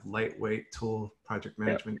one kind of lightweight tool, project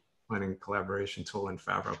management, planning, collaboration tool, and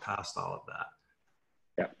Favro passed all of that.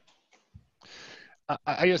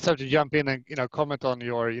 I just have to jump in and comment on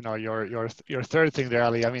your third thing there,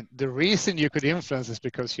 Ali. I mean, the reason you could influence is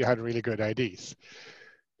because you had really good ideas.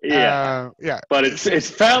 Yeah. But it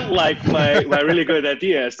felt like my really good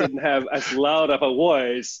ideas didn't have as loud of a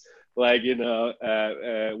voice, like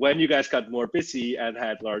when you guys got more busy and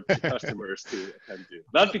had large customers to attend to.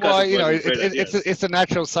 Not because it's a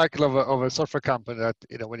natural cycle of a software company that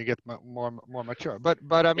when you get more mature.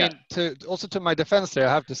 But I mean, to my defense there,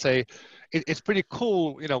 I have to say it's pretty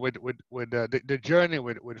cool, with the journey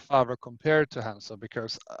with Favro compared to Hansel,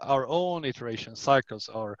 because our own iteration cycles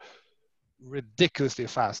are ridiculously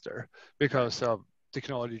faster because of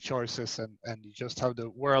technology choices and just how the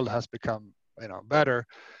world has become better.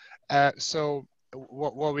 So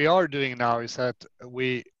what we are doing now is that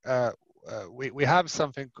we have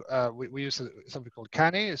something, we use something called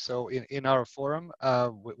Canny. So in our forum,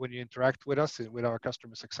 when you interact with us, with our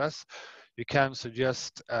customer success, you can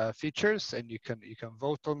suggest features and you can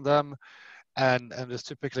vote on them. And there's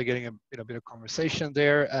typically getting a bit of conversation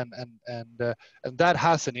there, and that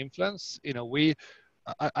has an influence.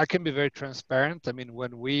 I can be very transparent. I mean,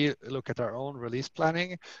 when we look at our own release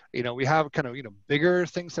planning, we have kind of bigger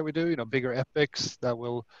things that we do, bigger epics that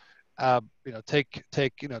will take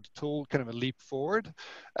the tool kind of a leap forward.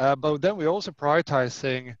 But then we're also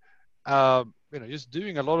prioritizing just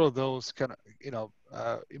doing a lot of those kind of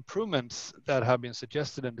improvements that have been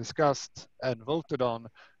suggested and discussed and voted on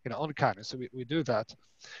on Canny. So we do that.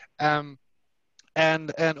 And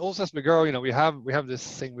also as we go, we have this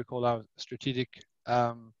thing we call our strategic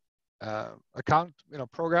account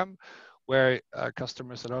program, where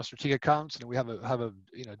customers that are strategic accounts, we have a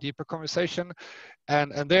deeper conversation,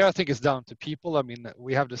 and there I think it's down to people. I mean,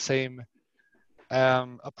 we have the same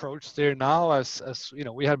approach there now as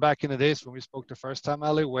we had back in the days when we spoke the first time,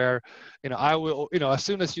 Ali, where I will as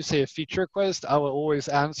soon as you say a feature request, I will always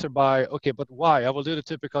answer by, okay, but why? I will do the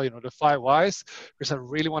typical the 5 whys, because I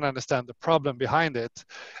really want to understand the problem behind it,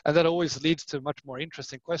 and that always leads to a much more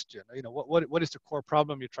interesting question. What is the core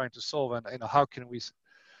problem you're trying to solve, and how can we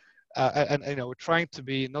we're trying to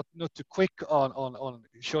be not too quick on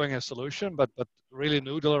showing a solution, but really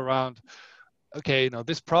noodle around, okay,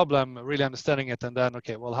 this problem, really understanding it, and then,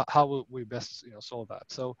 okay, well, how will we best solve that?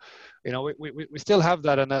 So we still have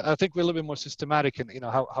that, and I think we're a little bit more systematic in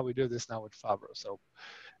how we do this now with Favro. So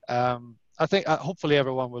I think hopefully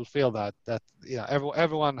everyone will feel that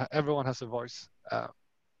everyone has a voice.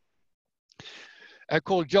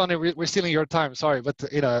 Cool, Johnny, we're stealing your time, sorry, but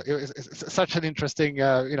it's such an interesting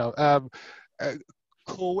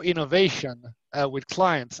co-innovation with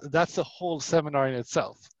clients. That's a whole seminar in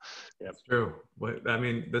itself. Yeah, true. I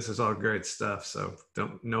mean, this is all great stuff, so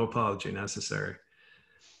no apology necessary.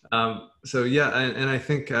 So yeah, and I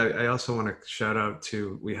think I also want to shout out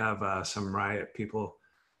to, we have some Riot people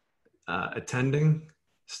attending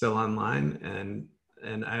still online,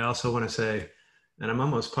 and I also want to say, and I'm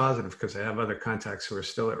almost positive because I have other contacts who are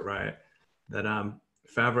still at Riot, that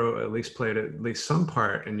Favro at least played at least some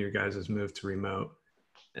part in your guys' move to remote,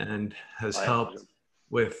 and has helped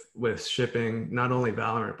with shipping not only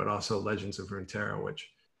Valorant but also Legends of Runeterra,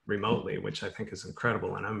 which I think is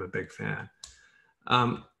incredible, and I'm a big fan.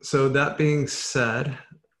 So that being said,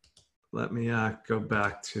 let me go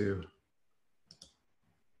back to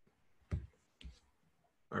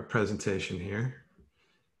our presentation here.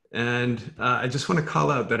 And I just want to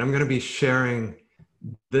call out that I'm going to be sharing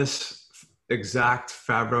this exact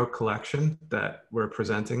Favro collection that we're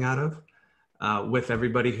presenting out of with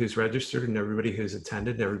everybody who's registered and everybody who's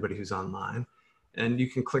attended, everybody who's online. And you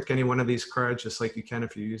can click any one of these cards just like you can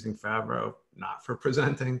if you're using Favro, not for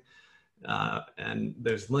presenting. And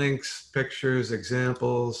there's links, pictures,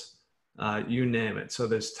 examples, you name it. So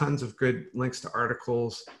there's tons of good links to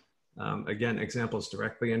articles. Again, examples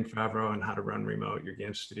directly in Favro on how to run remote, your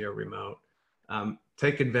game studio remote.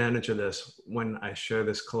 Take advantage of this. When I share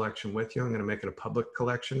this collection with you, I'm going to make it a public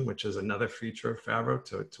collection, which is another feature of Favro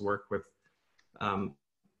to work with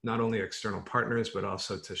not only external partners, but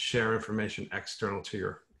also to share information external to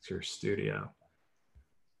your studio.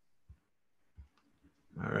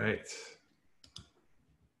 All right.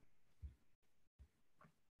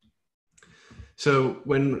 So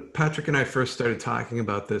when Patrick and I first started talking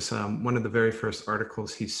about this, one of the very first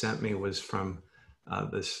articles he sent me was from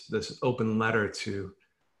this open letter to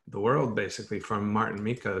the world, basically, from Martin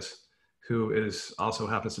Mikos, who also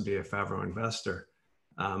happens to be a Favro investor.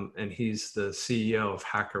 And he's the CEO of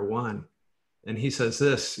HackerOne. And he says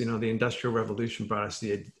this, the Industrial Revolution brought us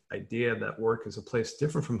the idea that work is a place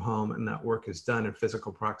different from home and that work is done in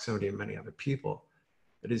physical proximity to many other people.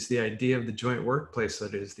 It is the idea of the joint workplace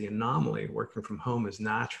that is the anomaly. Working from home is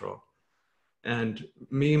natural. And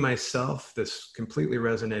myself, this completely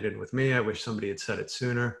resonated with me. I wish somebody had said it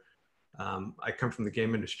sooner. I come from the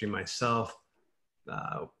game industry myself.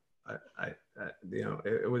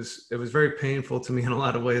 It was very painful to me in a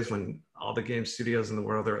lot of ways when all the game studios in the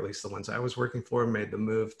world, or at least the ones I was working for, made the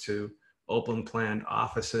move to open planned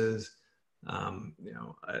offices. And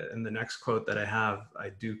the next quote that I have, I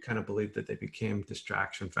do kind of believe that they became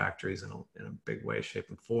distraction factories in a big way, shape,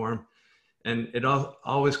 and form. And it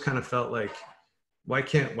always kind of felt like, why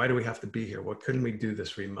do we have to be here? What couldn't we do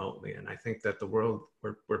this remotely? And I think that the world,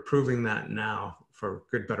 we're proving that now, for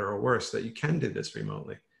good, better, or worse, that you can do this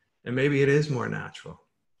remotely. And maybe it is more natural.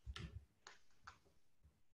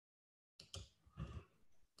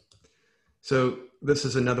 So this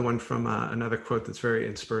is another one from another quote that's very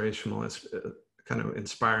inspirational. It's kind of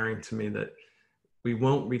inspiring to me, that we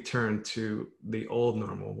won't return to the old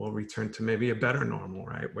normal. We'll return to maybe a better normal,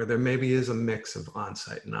 right? Where there maybe is a mix of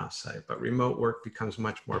on-site and off-site, but remote work becomes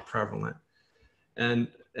much more prevalent. And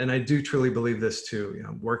I do truly believe this too.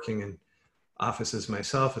 Working in offices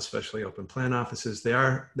myself, especially open plan offices,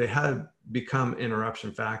 they have become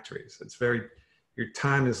interruption factories. Your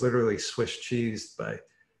time is literally Swiss cheesed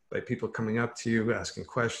by people coming up to you, asking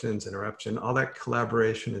questions, interruption. All that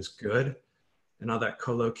collaboration is good, and all that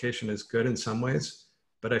co-location is good in some ways,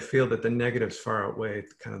 but I feel that the negatives far outweigh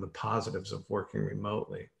kind of the positives of working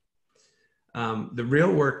remotely. The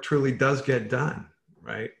real work truly does get done,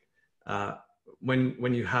 right?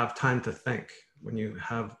 When you have time to think, when you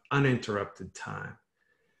have uninterrupted time.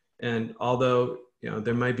 And although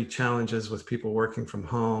there might be challenges with people working from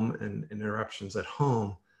home and interruptions at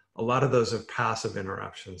home, a lot of those are passive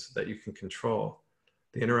interruptions that you can control.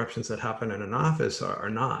 The interruptions that happen in an office are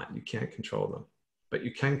not. You can't control them, but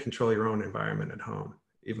you can control your own environment at home,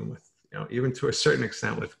 even to a certain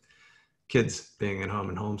extent with kids being at home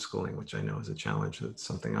and homeschooling, which I know is a challenge. That's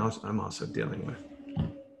something else I'm also dealing with.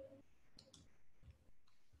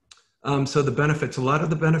 So the benefits, a lot of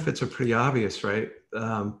the benefits are pretty obvious, right?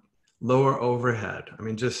 Lower overhead. I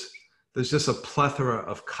mean, there's just a plethora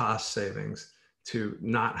of cost savings to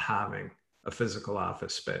not having a physical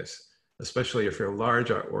office space, especially if you're a large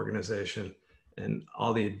organization, and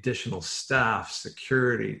all the additional staff,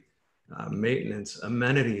 security, maintenance,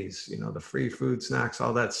 amenities, the free food, snacks,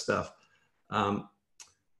 all that stuff,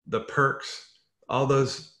 the perks, all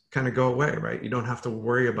those kind of go away, right? You don't have to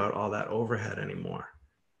worry about all that overhead anymore.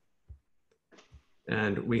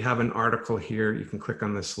 And we have an article here. You can click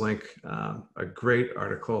on this link, a great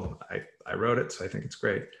article. I wrote it, so I think it's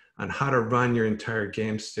great, on how to run your entire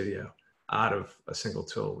game studio out of a single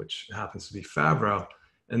tool, which happens to be Favro.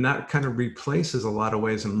 And that kind of replaces a lot of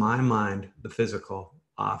ways, in my mind, the physical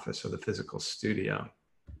office or the physical studio.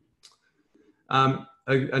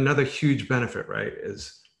 Another huge benefit, right,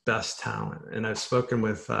 is best talent. And I've spoken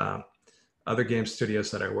with other game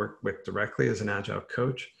studios that I work with directly as an Agile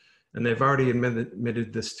coach, and they've already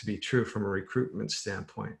admitted this to be true from a recruitment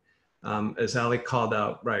standpoint. As Alli called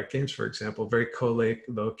out, Riot Games, for example, very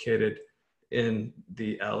co-located in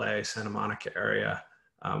the LA, Santa Monica area,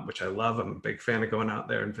 which I love. I'm a big fan of going out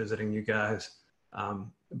there and visiting you guys.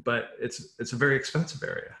 But it's a very expensive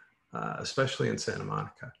area, especially in Santa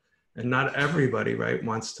Monica. And not everybody, right,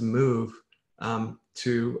 wants to move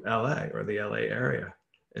to LA or the LA area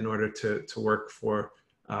in order to work for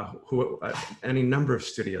any number of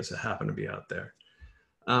studios that happen to be out there.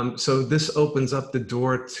 So this opens up the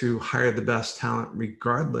door to hire the best talent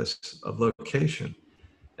regardless of location.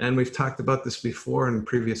 And we've talked about this before in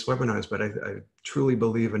previous webinars, but I truly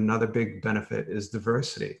believe another big benefit is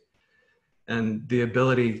diversity and the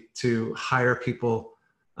ability to hire people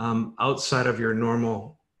outside of your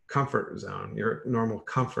normal comfort zone, your normal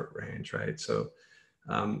comfort range, right? So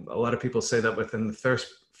a lot of people say that within the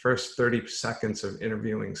first 30 seconds of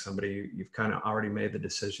interviewing somebody, you've kind of already made the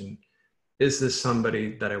decision. Is this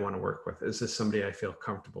somebody that I want to work with? Is this somebody I feel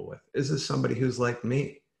comfortable with? Is this somebody who's like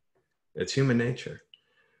me? It's human nature.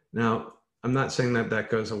 Now, I'm not saying that that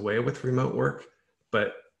goes away with remote work,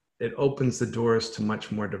 but it opens the doors to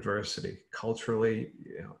much more diversity. Culturally,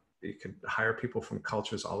 you could hire people from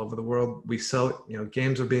cultures all over the world. We sell,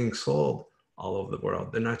 games are being sold all over the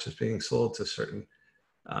world. They're not just being sold to certain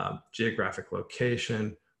geographic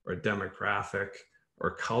location or demographic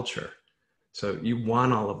or culture. So you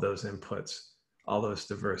want all of those inputs all those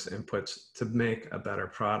diverse inputs to make a better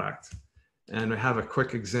product. And I have a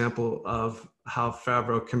quick example of how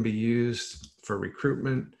Favro can be used for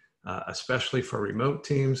recruitment, especially for remote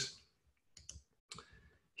teams.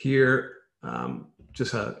 Here,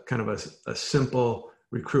 just a kind of a simple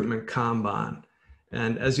recruitment Kanban.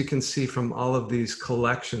 And as you can see from all of these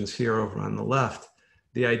collections here over on the left,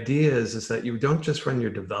 the idea is that you don't just run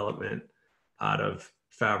your development out of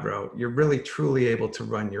Favro, you're really truly able to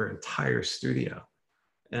run your entire studio.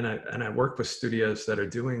 And I work with studios that are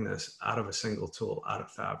doing this out of a single tool, out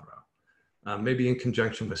of Favro. Maybe in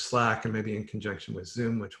conjunction with Slack and maybe in conjunction with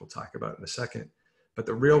Zoom, which we'll talk about in a second. But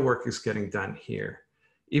the real work is getting done here.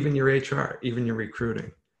 Even your HR, even your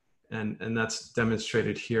recruiting. And that's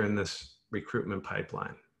demonstrated here in this recruitment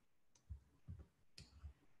pipeline.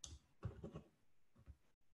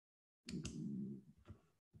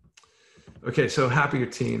 Okay, so happier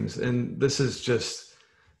teams. And this is just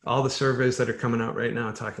all the surveys that are coming out right now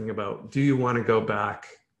talking about, do you want to go back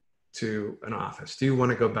to an office? Do you want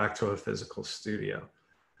to go back to a physical studio?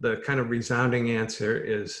 The kind of resounding answer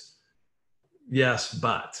is yes,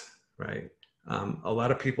 but, right? A lot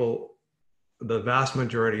of people, the vast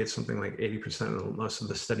majority, it's something like 80% of most of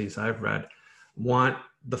the studies I've read, want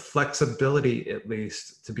the flexibility at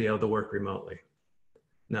least to be able to work remotely.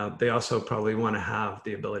 Now, they also probably want to have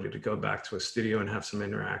the ability to go back to a studio and have some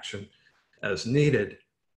interaction as needed.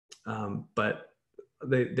 But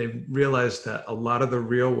they've realized that a lot of the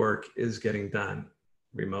real work is getting done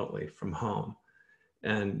remotely from home,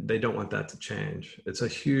 and they don't want that to change. It's a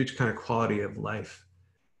huge kind of quality of life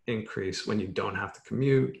increase when you don't have to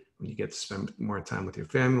commute, when you get to spend more time with your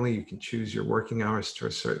family, you can choose your working hours to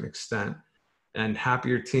a certain extent. And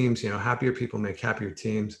happier teams, happier people make happier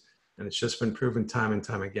teams. And it's just been proven time and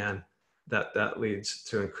time again that that leads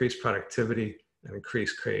to increased productivity and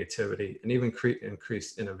increased creativity and even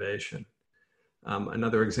increased innovation.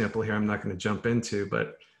 Another example here I'm not going to jump into,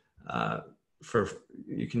 but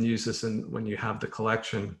you can use this when you have the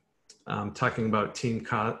collection, talking about team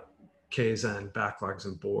Kaizen, backlogs,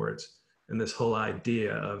 and boards, and this whole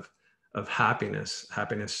idea of happiness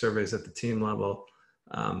surveys at the team level.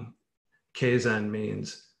 Kaizen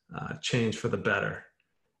means change for the better,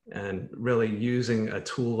 and really using a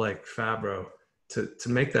tool like Favro to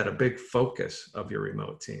make that a big focus of your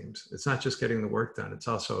remote teams. It's not just getting the work done, it's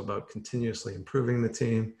also about continuously improving the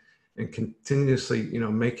team and continuously,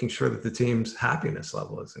 making sure that the team's happiness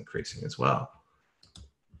level is increasing as well.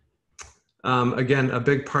 Again, a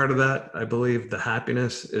big part of that, I believe, the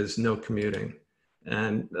happiness is no commuting.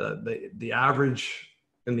 And the average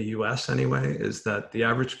in the US anyway, is that the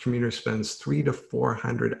average commuter spends 300 to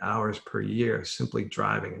 400 hours per year simply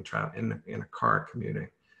driving and in a car commuting.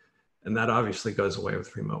 And that obviously goes away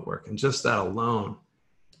with remote work. And just that alone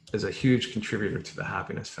is a huge contributor to the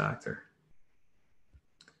happiness factor.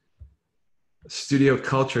 Studio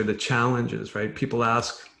culture, the challenges, right? People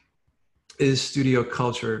ask, is studio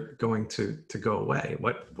culture going to go away?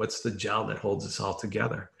 What's the gel that holds us all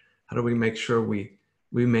together? How do we make sure we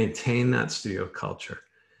maintain that studio culture?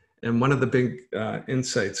 And one of the big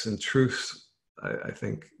insights and truths I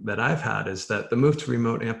think that I've had is that the move to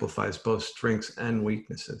remote amplifies both strengths and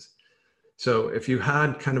weaknesses. So if you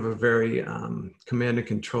had kind of a very command and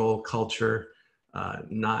control culture,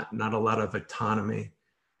 not a lot of autonomy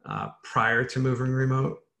prior to moving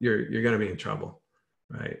remote, you're going to be in trouble,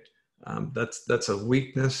 right? That's a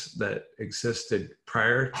weakness that existed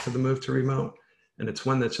prior to the move to remote, and it's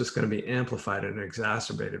one that's just going to be amplified and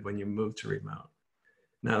exacerbated when you move to remote.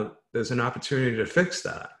 Now, there's an opportunity to fix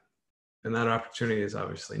that, and that opportunity is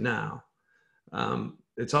obviously now.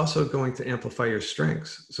 It's also going to amplify your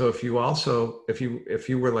strengths. So if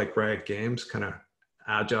you were like Riot Games, kind of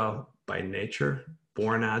agile by nature,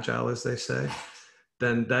 born agile, as they say,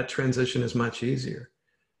 then that transition is much easier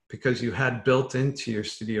because you had built into your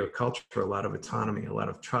studio culture a lot of autonomy, a lot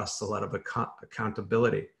of trust, a lot of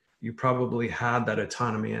accountability. You probably had that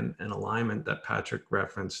autonomy and alignment that Patrick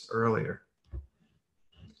referenced earlier.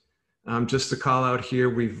 Just to call out here,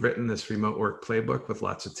 we've written this remote work playbook with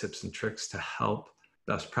lots of tips and tricks to help,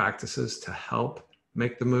 best practices to help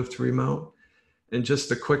make the move to remote. And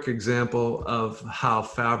just a quick example of how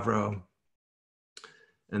Favro,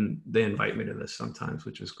 and they invite me to this sometimes,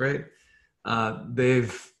 which is great.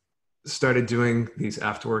 They've started doing these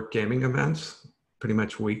after work gaming events pretty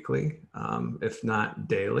much weekly, if not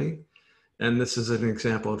daily. And this is an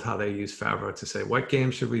example of how they use Favro to say, what game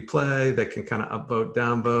should we play? They can kind of upvote,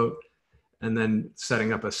 downvote, and then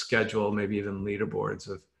setting up a schedule, maybe even leaderboards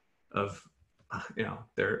of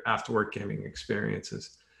their after work gaming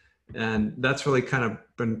experiences. And that's really kind of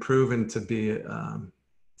been proven to be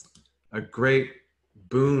a great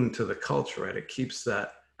boon to the culture, right? It keeps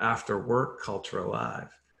that after work culture alive.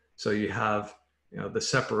 So you have, the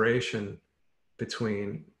separation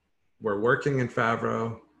between we're working in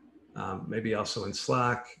Favro, maybe also in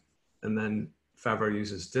Slack, and then Favro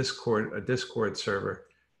uses Discord, a Discord server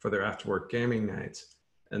for their after work gaming nights.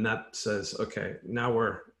 And that says, okay, now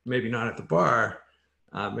we're maybe not at the bar,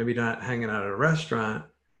 maybe not hanging out at a restaurant,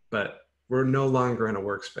 but we're no longer in a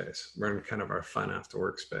workspace. We're in kind of our fun after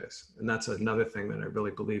workspace. And that's another thing that I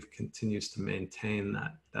really believe continues to maintain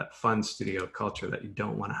that fun studio culture that you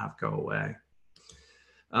don't want to have go away.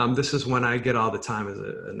 This is when I get all the time as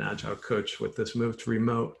an Agile coach with this move to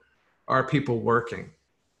remote. Are people working?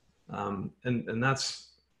 And that's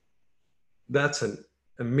an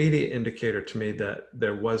immediate indicator to me that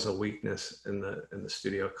there was a weakness in the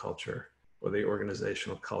studio culture or the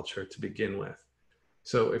organizational culture to begin with.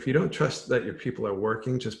 So if you don't trust that your people are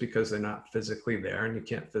working just because they're not physically there and you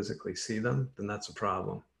can't physically see them, then that's a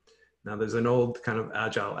problem. Now there's an old kind of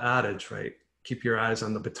Agile adage, right? Keep your eyes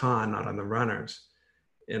on the baton, not on the runners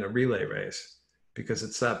in a relay race, because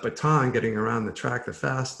it's that baton getting around the track the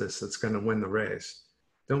fastest that's going to win the race.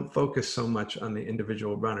 Don't focus so much on the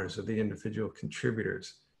individual runners or the individual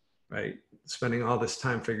contributors, right? Spending all this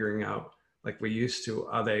time figuring out, like we used to,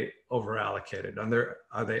 are they over allocated?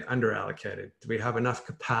 Are they under allocated? Do we have enough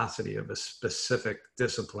capacity of a specific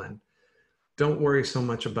discipline? Don't worry so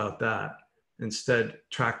much about that. Instead,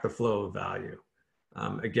 track the flow of value.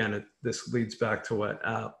 Again, this leads back to what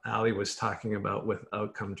Alli was talking about with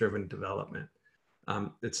outcome-driven development.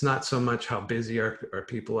 It's not so much how busy our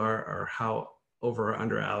people are or how over or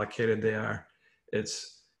under allocated they are.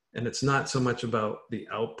 And it's not so much about the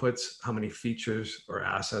outputs, how many features or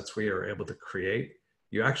assets we are able to create.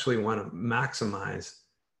 You actually want to maximize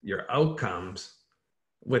your outcomes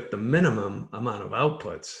with the minimum amount of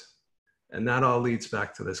outputs. And that all leads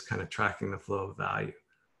back to this kind of tracking the flow of value,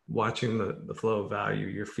 watching the flow of value,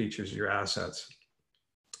 your features, your assets,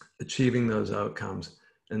 achieving those outcomes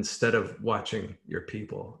instead of watching your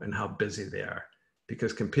people and how busy they are.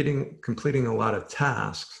 Because completing a lot of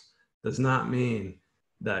tasks does not mean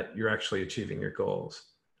that you're actually achieving your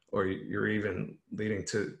goals or you're even leading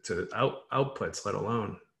to outputs, let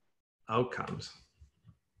alone outcomes.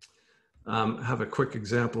 Have a quick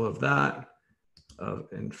example of that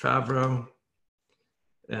in Favro.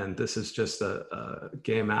 And this is just a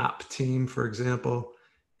game app team, for example.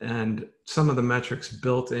 And some of the metrics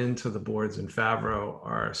built into the boards in Favro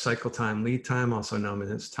are cycle time, lead time, also known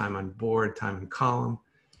as time on board, time in column.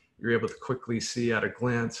 You're able to quickly see at a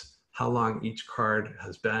glance how long each card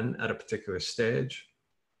has been at a particular stage,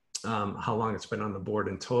 how long it's been on the board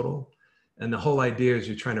in total. And the whole idea is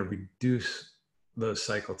you're trying to reduce those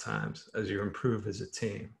cycle times as you improve as a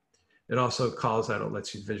team. It also calls out, it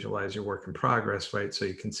lets you visualize your work in progress, right? So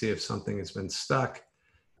you can see if something has been stuck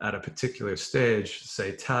at a particular stage,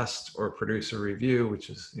 say test or producer review, which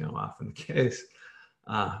is often the case,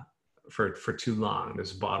 for too long.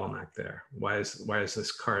 There's a bottleneck there. Why is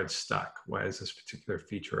this card stuck? Why is this particular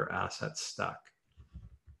feature or asset stuck?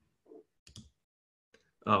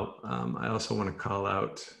 Oh, I also want to call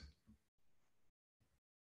out,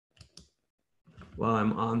 while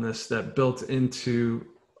I'm on this, that built into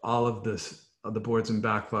all of this, the boards and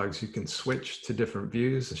backlogs, you can switch to different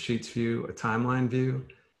views, a sheets view, a timeline view.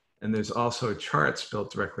 And there's also charts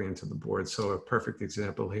built directly into the board. So a perfect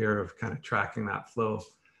example here of kind of tracking that flow.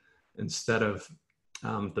 Instead of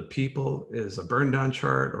the people is a burn down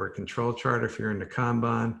chart or a control chart if you're into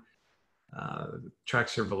Kanban.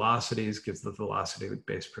 Tracks your velocities, gives the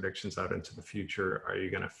velocity-based predictions out into the future. Are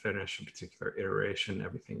you going to finish a particular iteration,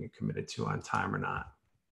 everything you committed to on time or not?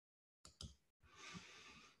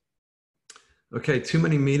 Okay, too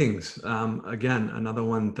many meetings. Again, another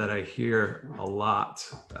one that I hear a lot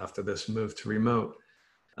after this move to remote.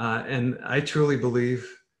 And I truly believe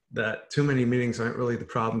that too many meetings aren't really the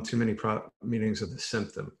problem. Too many meetings are the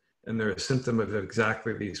symptom. And they're a symptom of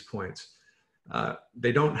exactly these points.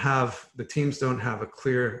 The teams don't have a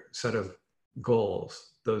clear set of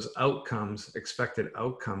goals. Those outcomes, expected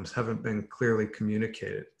outcomes, haven't been clearly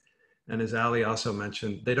communicated. And as Alli also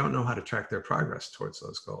mentioned, they don't know how to track their progress towards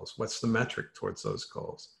those goals. What's the metric towards those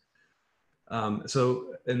goals?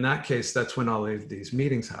 So in that case, that's when all of these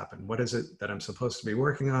meetings happen. What is it that I'm supposed to be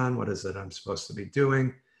working on? What is it I'm supposed to be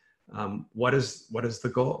doing? What is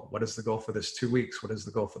the goal? What is the goal for this 2 weeks? What is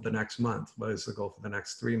the goal for the next month? What is the goal for the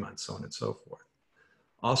next 3 months? So on and so forth.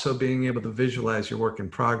 Also, being able to visualize your work in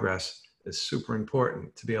progress is super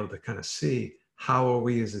important to be able to kind of see how are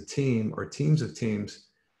we as a team or teams of teams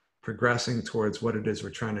progressing towards what it is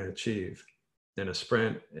we're trying to achieve in a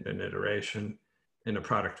sprint, in an iteration, in a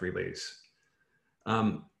product release.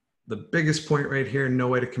 The the biggest point right here, no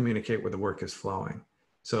way to communicate where the work is flowing.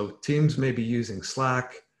 So teams may be using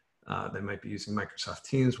Slack, they might be using Microsoft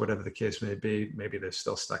Teams, whatever the case may be. Maybe they're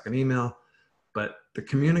still stuck in email, but the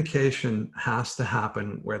communication has to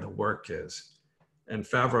happen where the work is. And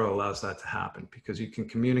Favro allows that to happen because you can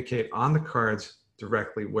communicate on the cards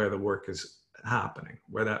directly where the work is happening,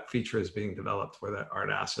 where that feature is being developed, where that art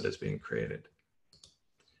asset is being created.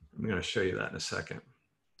 I'm going to show you that in a second.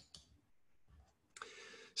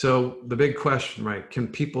 So the big question, right? Can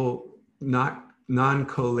people, not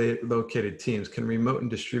non-co-located teams, can remote and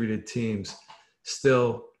distributed teams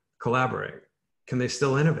still collaborate? Can they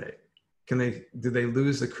still innovate? Do they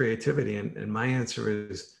lose the creativity? And my answer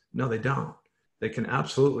is no, they don't. They can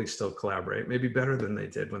absolutely still collaborate, maybe better than they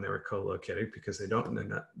did when they were co-located, because they're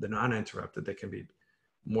not interrupted. They can be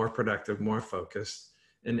more productive, more focused.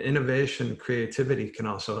 And innovation, creativity can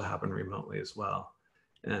also happen remotely as well.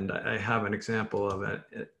 And I have an example of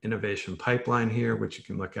an innovation pipeline here, which you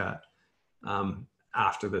can look at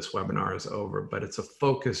after this webinar is over. But it's a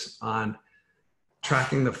focus on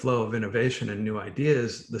tracking the flow of innovation and new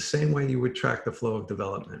ideas the same way you would track the flow of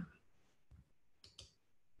development.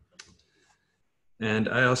 And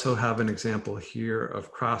I also have an example here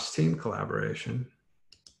of cross-team collaboration.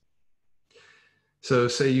 So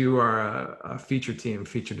say you are a feature team,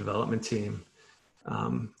 feature development team,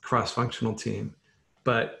 cross-functional team,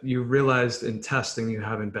 but you realized in testing you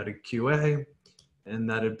have embedded QA, and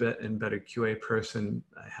that embedded QA person,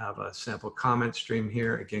 I have a sample comment stream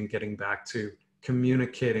here, again, getting back to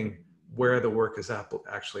communicating where the work is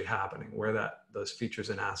actually happening, where those features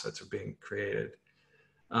and assets are being created.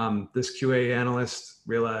 This QA analyst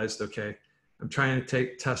realized, okay, I'm trying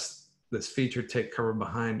to test this feature, take cover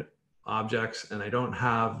behind objects, and I don't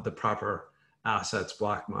have the proper assets,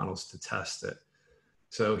 block models to test it.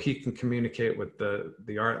 So he can communicate with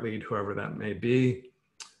the art lead, whoever that may be,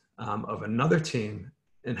 of another team,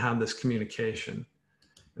 and have this communication.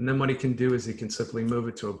 And then what he can do is he can simply move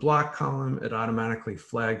it to a block column. It automatically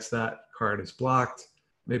flags that card as blocked,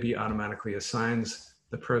 maybe automatically assigns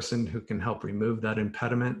the person who can help remove that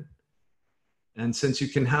impediment. And since you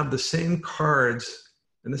can have the same cards,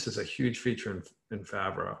 and this is a huge feature in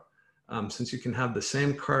Favro, since you can have the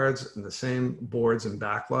same cards and the same boards and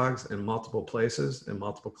backlogs in multiple places, in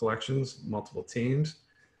multiple collections, multiple teams,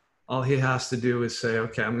 all he has to do is say,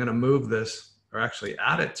 okay, I'm gonna move this, or actually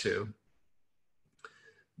add it to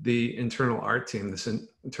the internal art team, this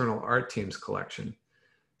internal art team's collection.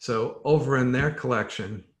 So over in their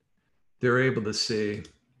collection, they're able to see,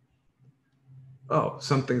 oh,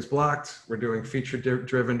 something's blocked. We're doing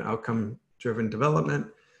feature-driven, outcome-driven development.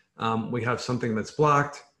 We have something that's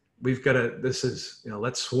blocked. We've got to,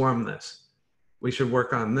 let's swarm this. We should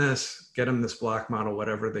work on this, get them this block model,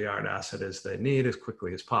 whatever the art asset is they need as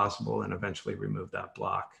quickly as possible, and eventually remove that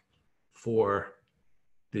block for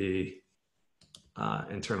the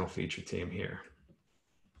internal feature team here.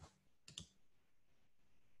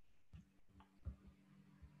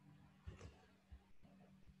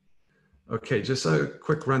 Okay, just a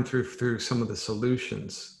quick run through some of the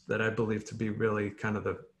solutions that I believe to be really kind of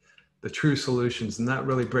the true solutions. And that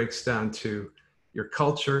really breaks down to your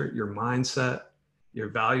culture, your mindset, your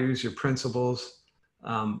values, your principles,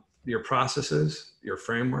 your processes, your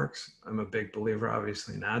frameworks. I'm a big believer,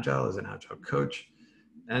 obviously, in Agile as an Agile coach,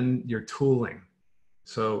 and your tooling.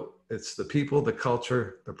 So it's the people, the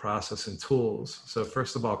culture, the process, and tools. So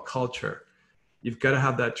first of all, culture. You've got to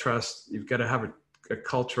have that trust. You've got to have a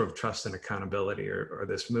culture of trust and accountability, or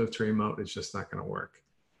this move to remote is just not going to work.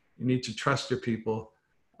 You need to trust your people.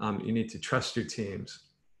 You need to trust your teams.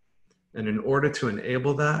 And in order to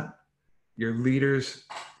enable that, your leaders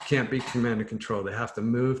can't be command and control. They have to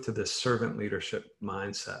move to this servant leadership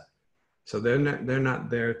mindset. So they're not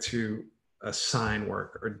there to assign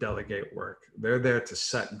work or delegate work. They're there to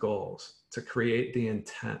set goals, to create the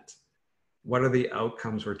intent. What are the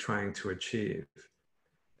outcomes we're trying to achieve?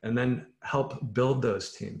 And then help build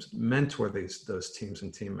those teams, mentor those teams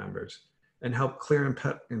and team members, and help clear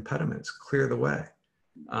impediments, clear the way.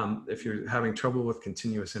 If you're having trouble with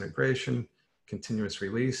continuous integration, continuous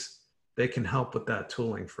release, they can help with that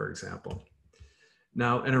tooling, for example.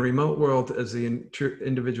 Now, in a remote world, as the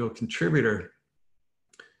individual contributor,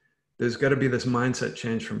 there's got to be this mindset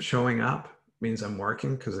change from showing up, means I'm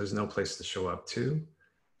working because there's no place to show up to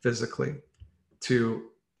physically, to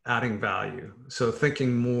adding value. So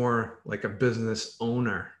thinking more like a business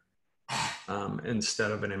owner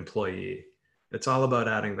instead of an employee. It's all about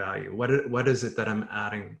adding value. What is it that I'm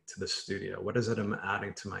adding to the studio? What is it I'm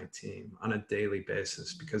adding to my team on a daily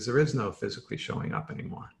basis? Because there is no physically showing up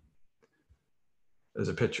anymore. There's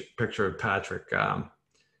a picture of Patrick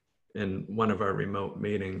in one of our remote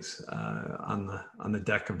meetings on the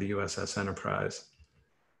deck of the USS Enterprise.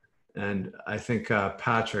 And I think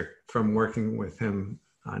Patrick, from working with him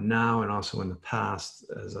now and also in the past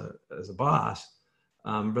as a boss,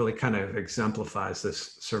 really kind of exemplifies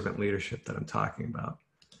this servant leadership that I'm talking about.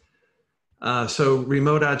 So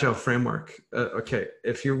remote agile framework. Okay,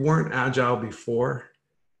 if you weren't agile before,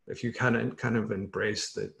 if you kind of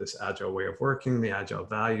embrace this agile way of working, the agile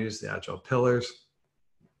values, the agile pillars,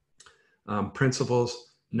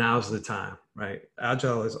 principles, now's the time, right?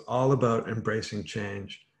 Agile is all about embracing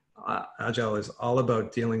change. Agile is all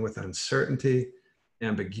about dealing with uncertainty,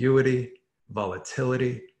 ambiguity,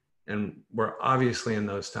 volatility, and we're obviously in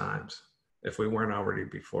those times. If we weren't already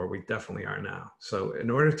before, we definitely are now. So in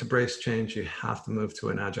order to embrace change, you have to move to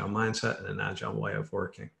an agile mindset and an agile way of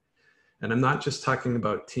working. And I'm not just talking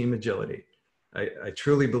about team agility. I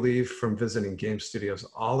truly believe, from visiting game studios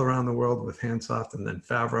all around the world with Handsoft and then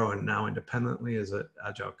Favro and now independently as an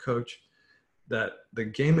agile coach, that the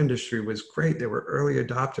game industry was great. They were early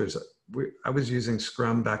adopters. I was using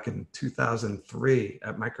Scrum back in 2003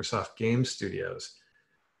 at Microsoft Game Studios.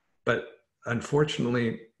 But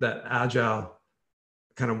unfortunately, that agile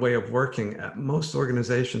kind of way of working at most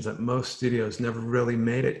organizations, at most studios, never really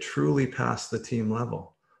made it truly past the team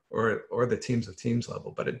level or the teams of teams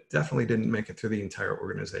level, but it definitely didn't make it through the entire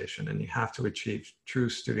organization. And you have to achieve true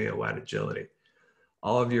studio-wide agility.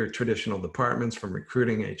 All of your traditional departments, from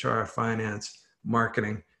recruiting, HR, finance,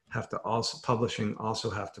 marketing, publishing also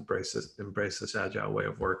have to embrace this agile way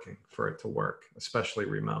of working for it to work, especially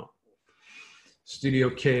remote. Studio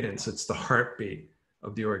cadence, it's the heartbeat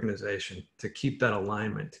of the organization. To keep that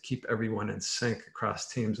alignment, to keep everyone in sync across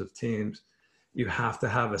teams of teams, you have to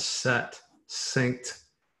have a set, synced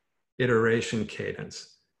iteration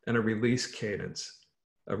cadence and a release cadence,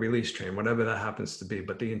 a release train, whatever that happens to be.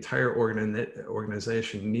 But the entire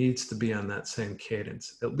organization needs to be on that same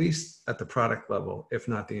cadence, at least at the product level, if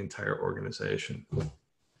not the entire organization.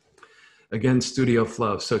 Again, studio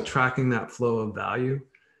flow. So tracking that flow of value,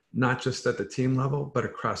 not just at the team level, but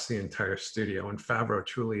across the entire studio. And Favro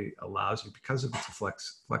truly allows you, because of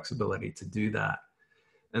its flexibility, to do that.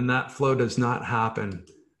 And that flow does not happen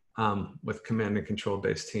with command and control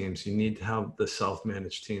based teams. You need to have the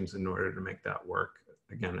self-managed teams in order to make that work,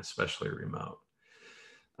 again, especially remote.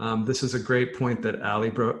 This is a great point that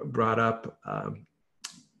Alli brought up.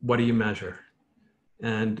 What do you measure?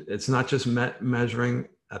 And it's not just measuring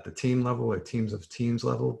at the team level or teams of teams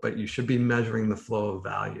level, but you should be measuring the flow of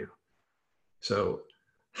value. So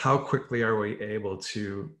how quickly are we able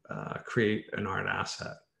to create an art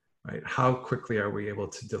asset, right? How quickly are we able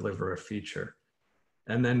to deliver a feature?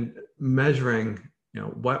 And then measuring,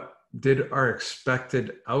 what did our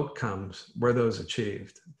expected outcomes, were those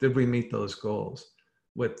achieved? Did we meet those goals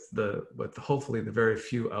with hopefully the very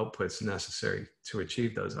few outputs necessary to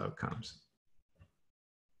achieve those outcomes?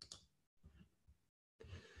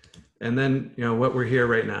 And then, what we're here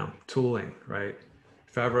right now, tooling, right?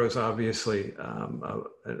 Favro is obviously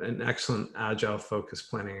an excellent agile focused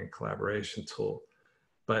planning and collaboration tool,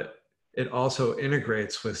 but it also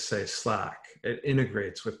integrates with, say, Slack. It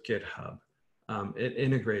integrates with GitHub. It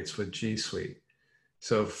integrates with G Suite.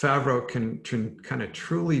 So Favro can kind of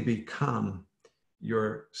truly become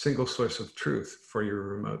your single source of truth for your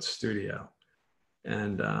remote studio.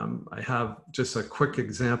 And I have just a quick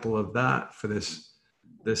example of that for this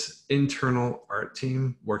internal art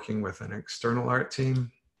team working with an external art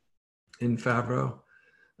team in Favro.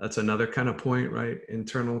 That's another kind of point, right?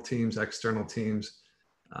 Internal teams, external teams.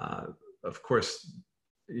 Of course,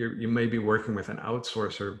 you may be working with an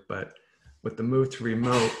outsourcer, but with the move to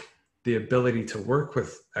remote, the ability to work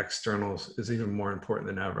with externals is even more important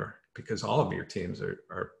than ever, because all of your teams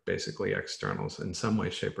are basically externals in some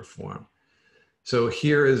way, shape, or form. So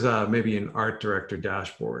here is maybe an art director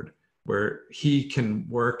dashboard where he can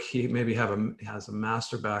work. He maybe has a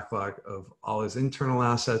master backlog of all his internal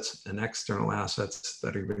assets and external assets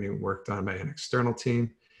that are being worked on by an external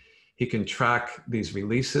team. He can track these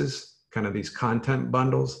releases, kind of these content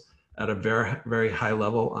bundles, at a very, very high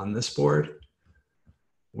level on this board.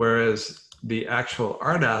 Whereas the actual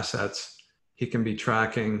art assets, he can be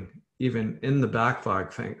tracking even in the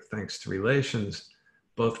backlog, thanks to relations,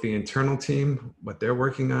 both the internal team, what they're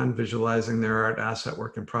working on, visualizing their art asset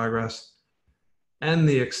work in progress, and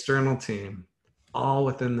the external team, all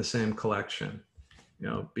within the same collection,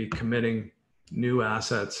 be committing new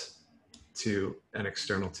assets to an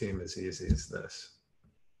external team as easy as this.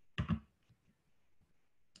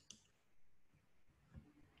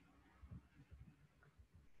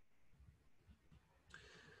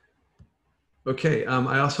 Okay,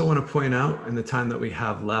 I also want to point out, in the time that we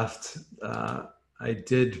have left, I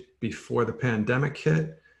did before the pandemic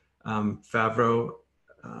hit. Favro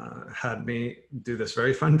had me do this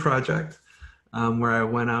very fun project where I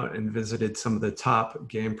went out and visited some of the top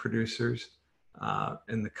game producers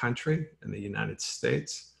in the country, in the United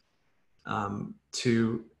States,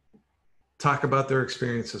 to talk about their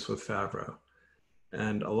experiences with Favro.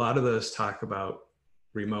 And a lot of those talk about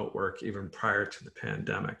remote work even prior to the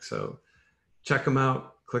pandemic. So check them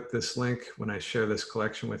out. Click this link when I share this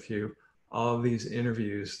collection with you. All of these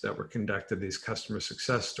interviews that were conducted, these customer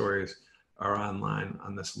success stories, are online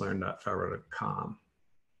on this learn.favro.com.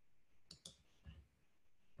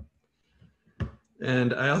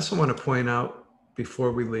 And I also want to point out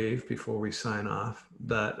before we leave, before we sign off,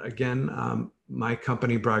 that again, my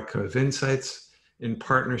company, Broadcove Insights, in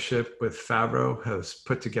partnership with Favro, has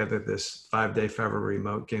put together this 5-day Favro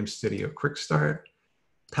Remote Game Studio Quick Start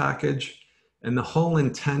package. And the whole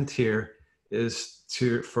intent here is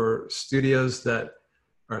for studios that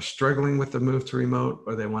are struggling with the move to remote,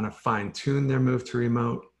 or they want to fine tune their move to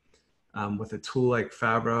remote with a tool like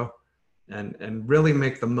Favro and really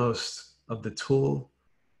make the most of the tool.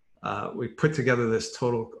 We put together this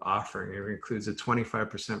total offering. It includes a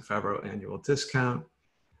 25% Favro annual discount.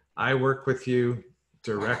 I work with you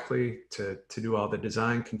directly to do all the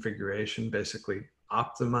design configuration, basically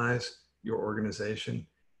optimize your organization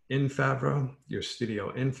in Favro, your studio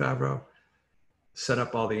in Favro, set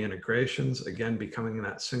up all the integrations, again, becoming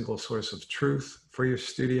that single source of truth for your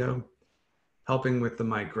studio, helping with the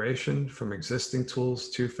migration from existing tools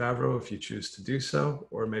to Favro if you choose to do so,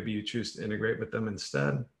 or maybe you choose to integrate with them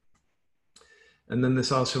instead. And then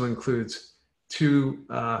this also includes 2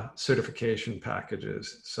 certification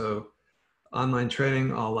packages. So online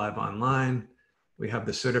training, all live online. We have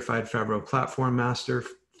the Certified Favro Platform Master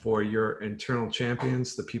for your internal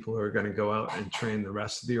champions, the people who are going to go out and train the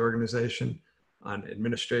rest of the organization on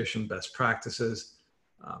administration, best practices,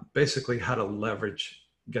 basically how to leverage,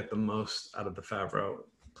 get the most out of the Favro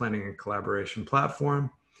planning and collaboration platform.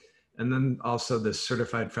 And then also this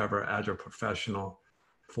Certified Favro Agile Professional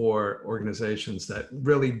for organizations that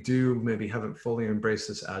really do maybe haven't fully embraced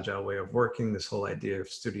this Agile way of working, this whole idea of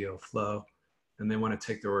studio flow, and they want to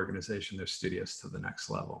take their organization, their studios to the next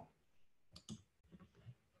level.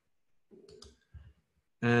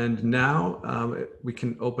 And now we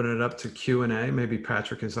can open it up to Q&A. Maybe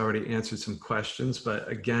Patrick has already answered some questions, but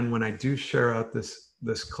again, when I do share out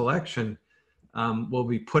this collection, we'll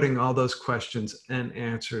be putting all those questions and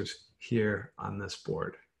answers here on this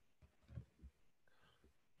board.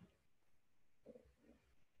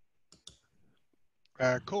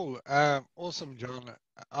 Cool. Awesome, John.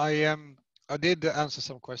 I did answer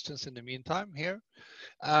some questions in the meantime here.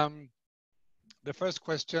 The first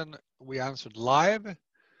question we answered live,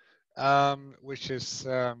 which is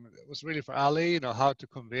was really for Alli. How to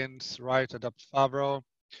convince Riot to adopt Favro.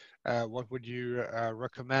 What would you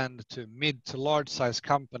recommend to mid to large size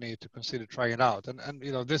company to consider trying it out? And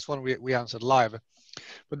this one we answered live.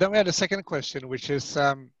 But then we had a second question, which is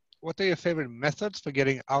what are your favorite methods for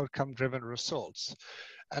getting outcome-driven results?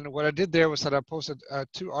 And what I did there was that I posted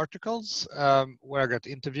 2 articles where I got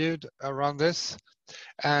interviewed around this.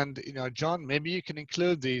 And John, maybe you can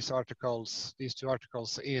include these 2 articles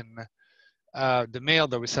in the mail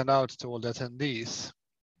that we send out to all the attendees.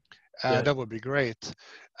 Yeah. That would be great.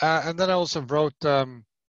 And then I also wrote kind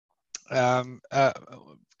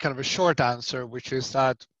of a short answer, which is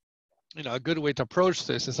that a good way to approach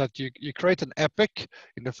this is that you create an epic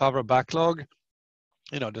in the Favro backlog,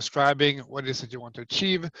 describing what it is that you want to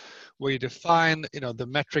achieve, where you define, the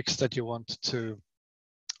metrics that you want to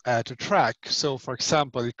track. So, for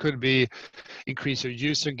example, it could be increase your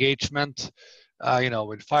user engagement,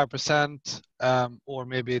 with 5%, or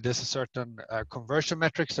maybe there's a certain conversion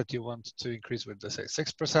metrics that you want to increase with, let's say,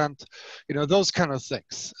 6%. Those kind of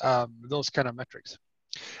things, those kind of metrics.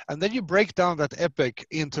 And then you break down that epic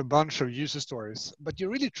into a bunch of user stories, but you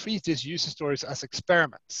really treat these user stories as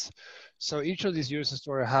experiments. So each of these user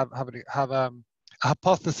stories have a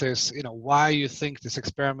hypothesis, why you think this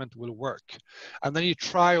experiment will work. And then you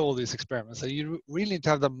try all these experiments, and you really need to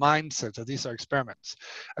have the mindset that these are experiments.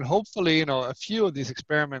 And hopefully, a few of these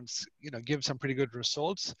experiments, give some pretty good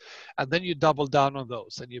results. And then you double down on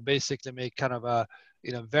those, and you basically make kind of a,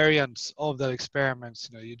 variants of that experiments.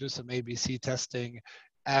 You do some ABC testing,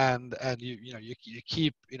 and you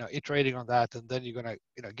keep iterating on that, and then you're gonna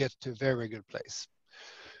get to a very, very good place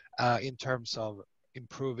in terms of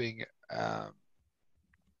improving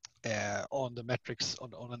on the metrics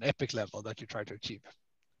on an epic level that you try to achieve.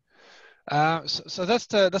 So that's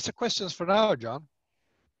the questions for now, John.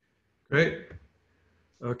 Great.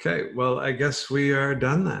 Okay. Well, I guess we are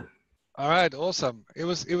done then. All right, awesome. It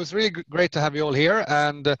was really great to have you all here,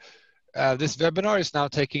 and this webinar is now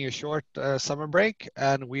taking a short summer break,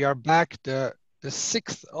 and we are back the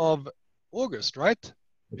 6th of August, right?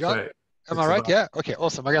 That's John? right. Am I right? Yeah. Okay.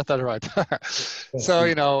 Awesome. I got that right. So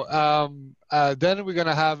then we're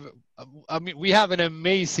gonna have. I mean, we have an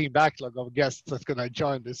amazing backlog of guests that's gonna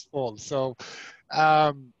join this fall. So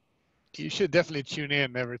you should definitely tune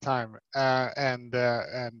in every time. And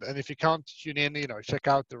if you can't tune in, check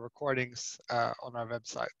out the recordings on our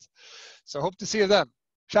website. So hope to see you then.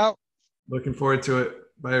 Ciao. Looking forward to it.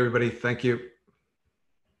 Bye, everybody. Thank you.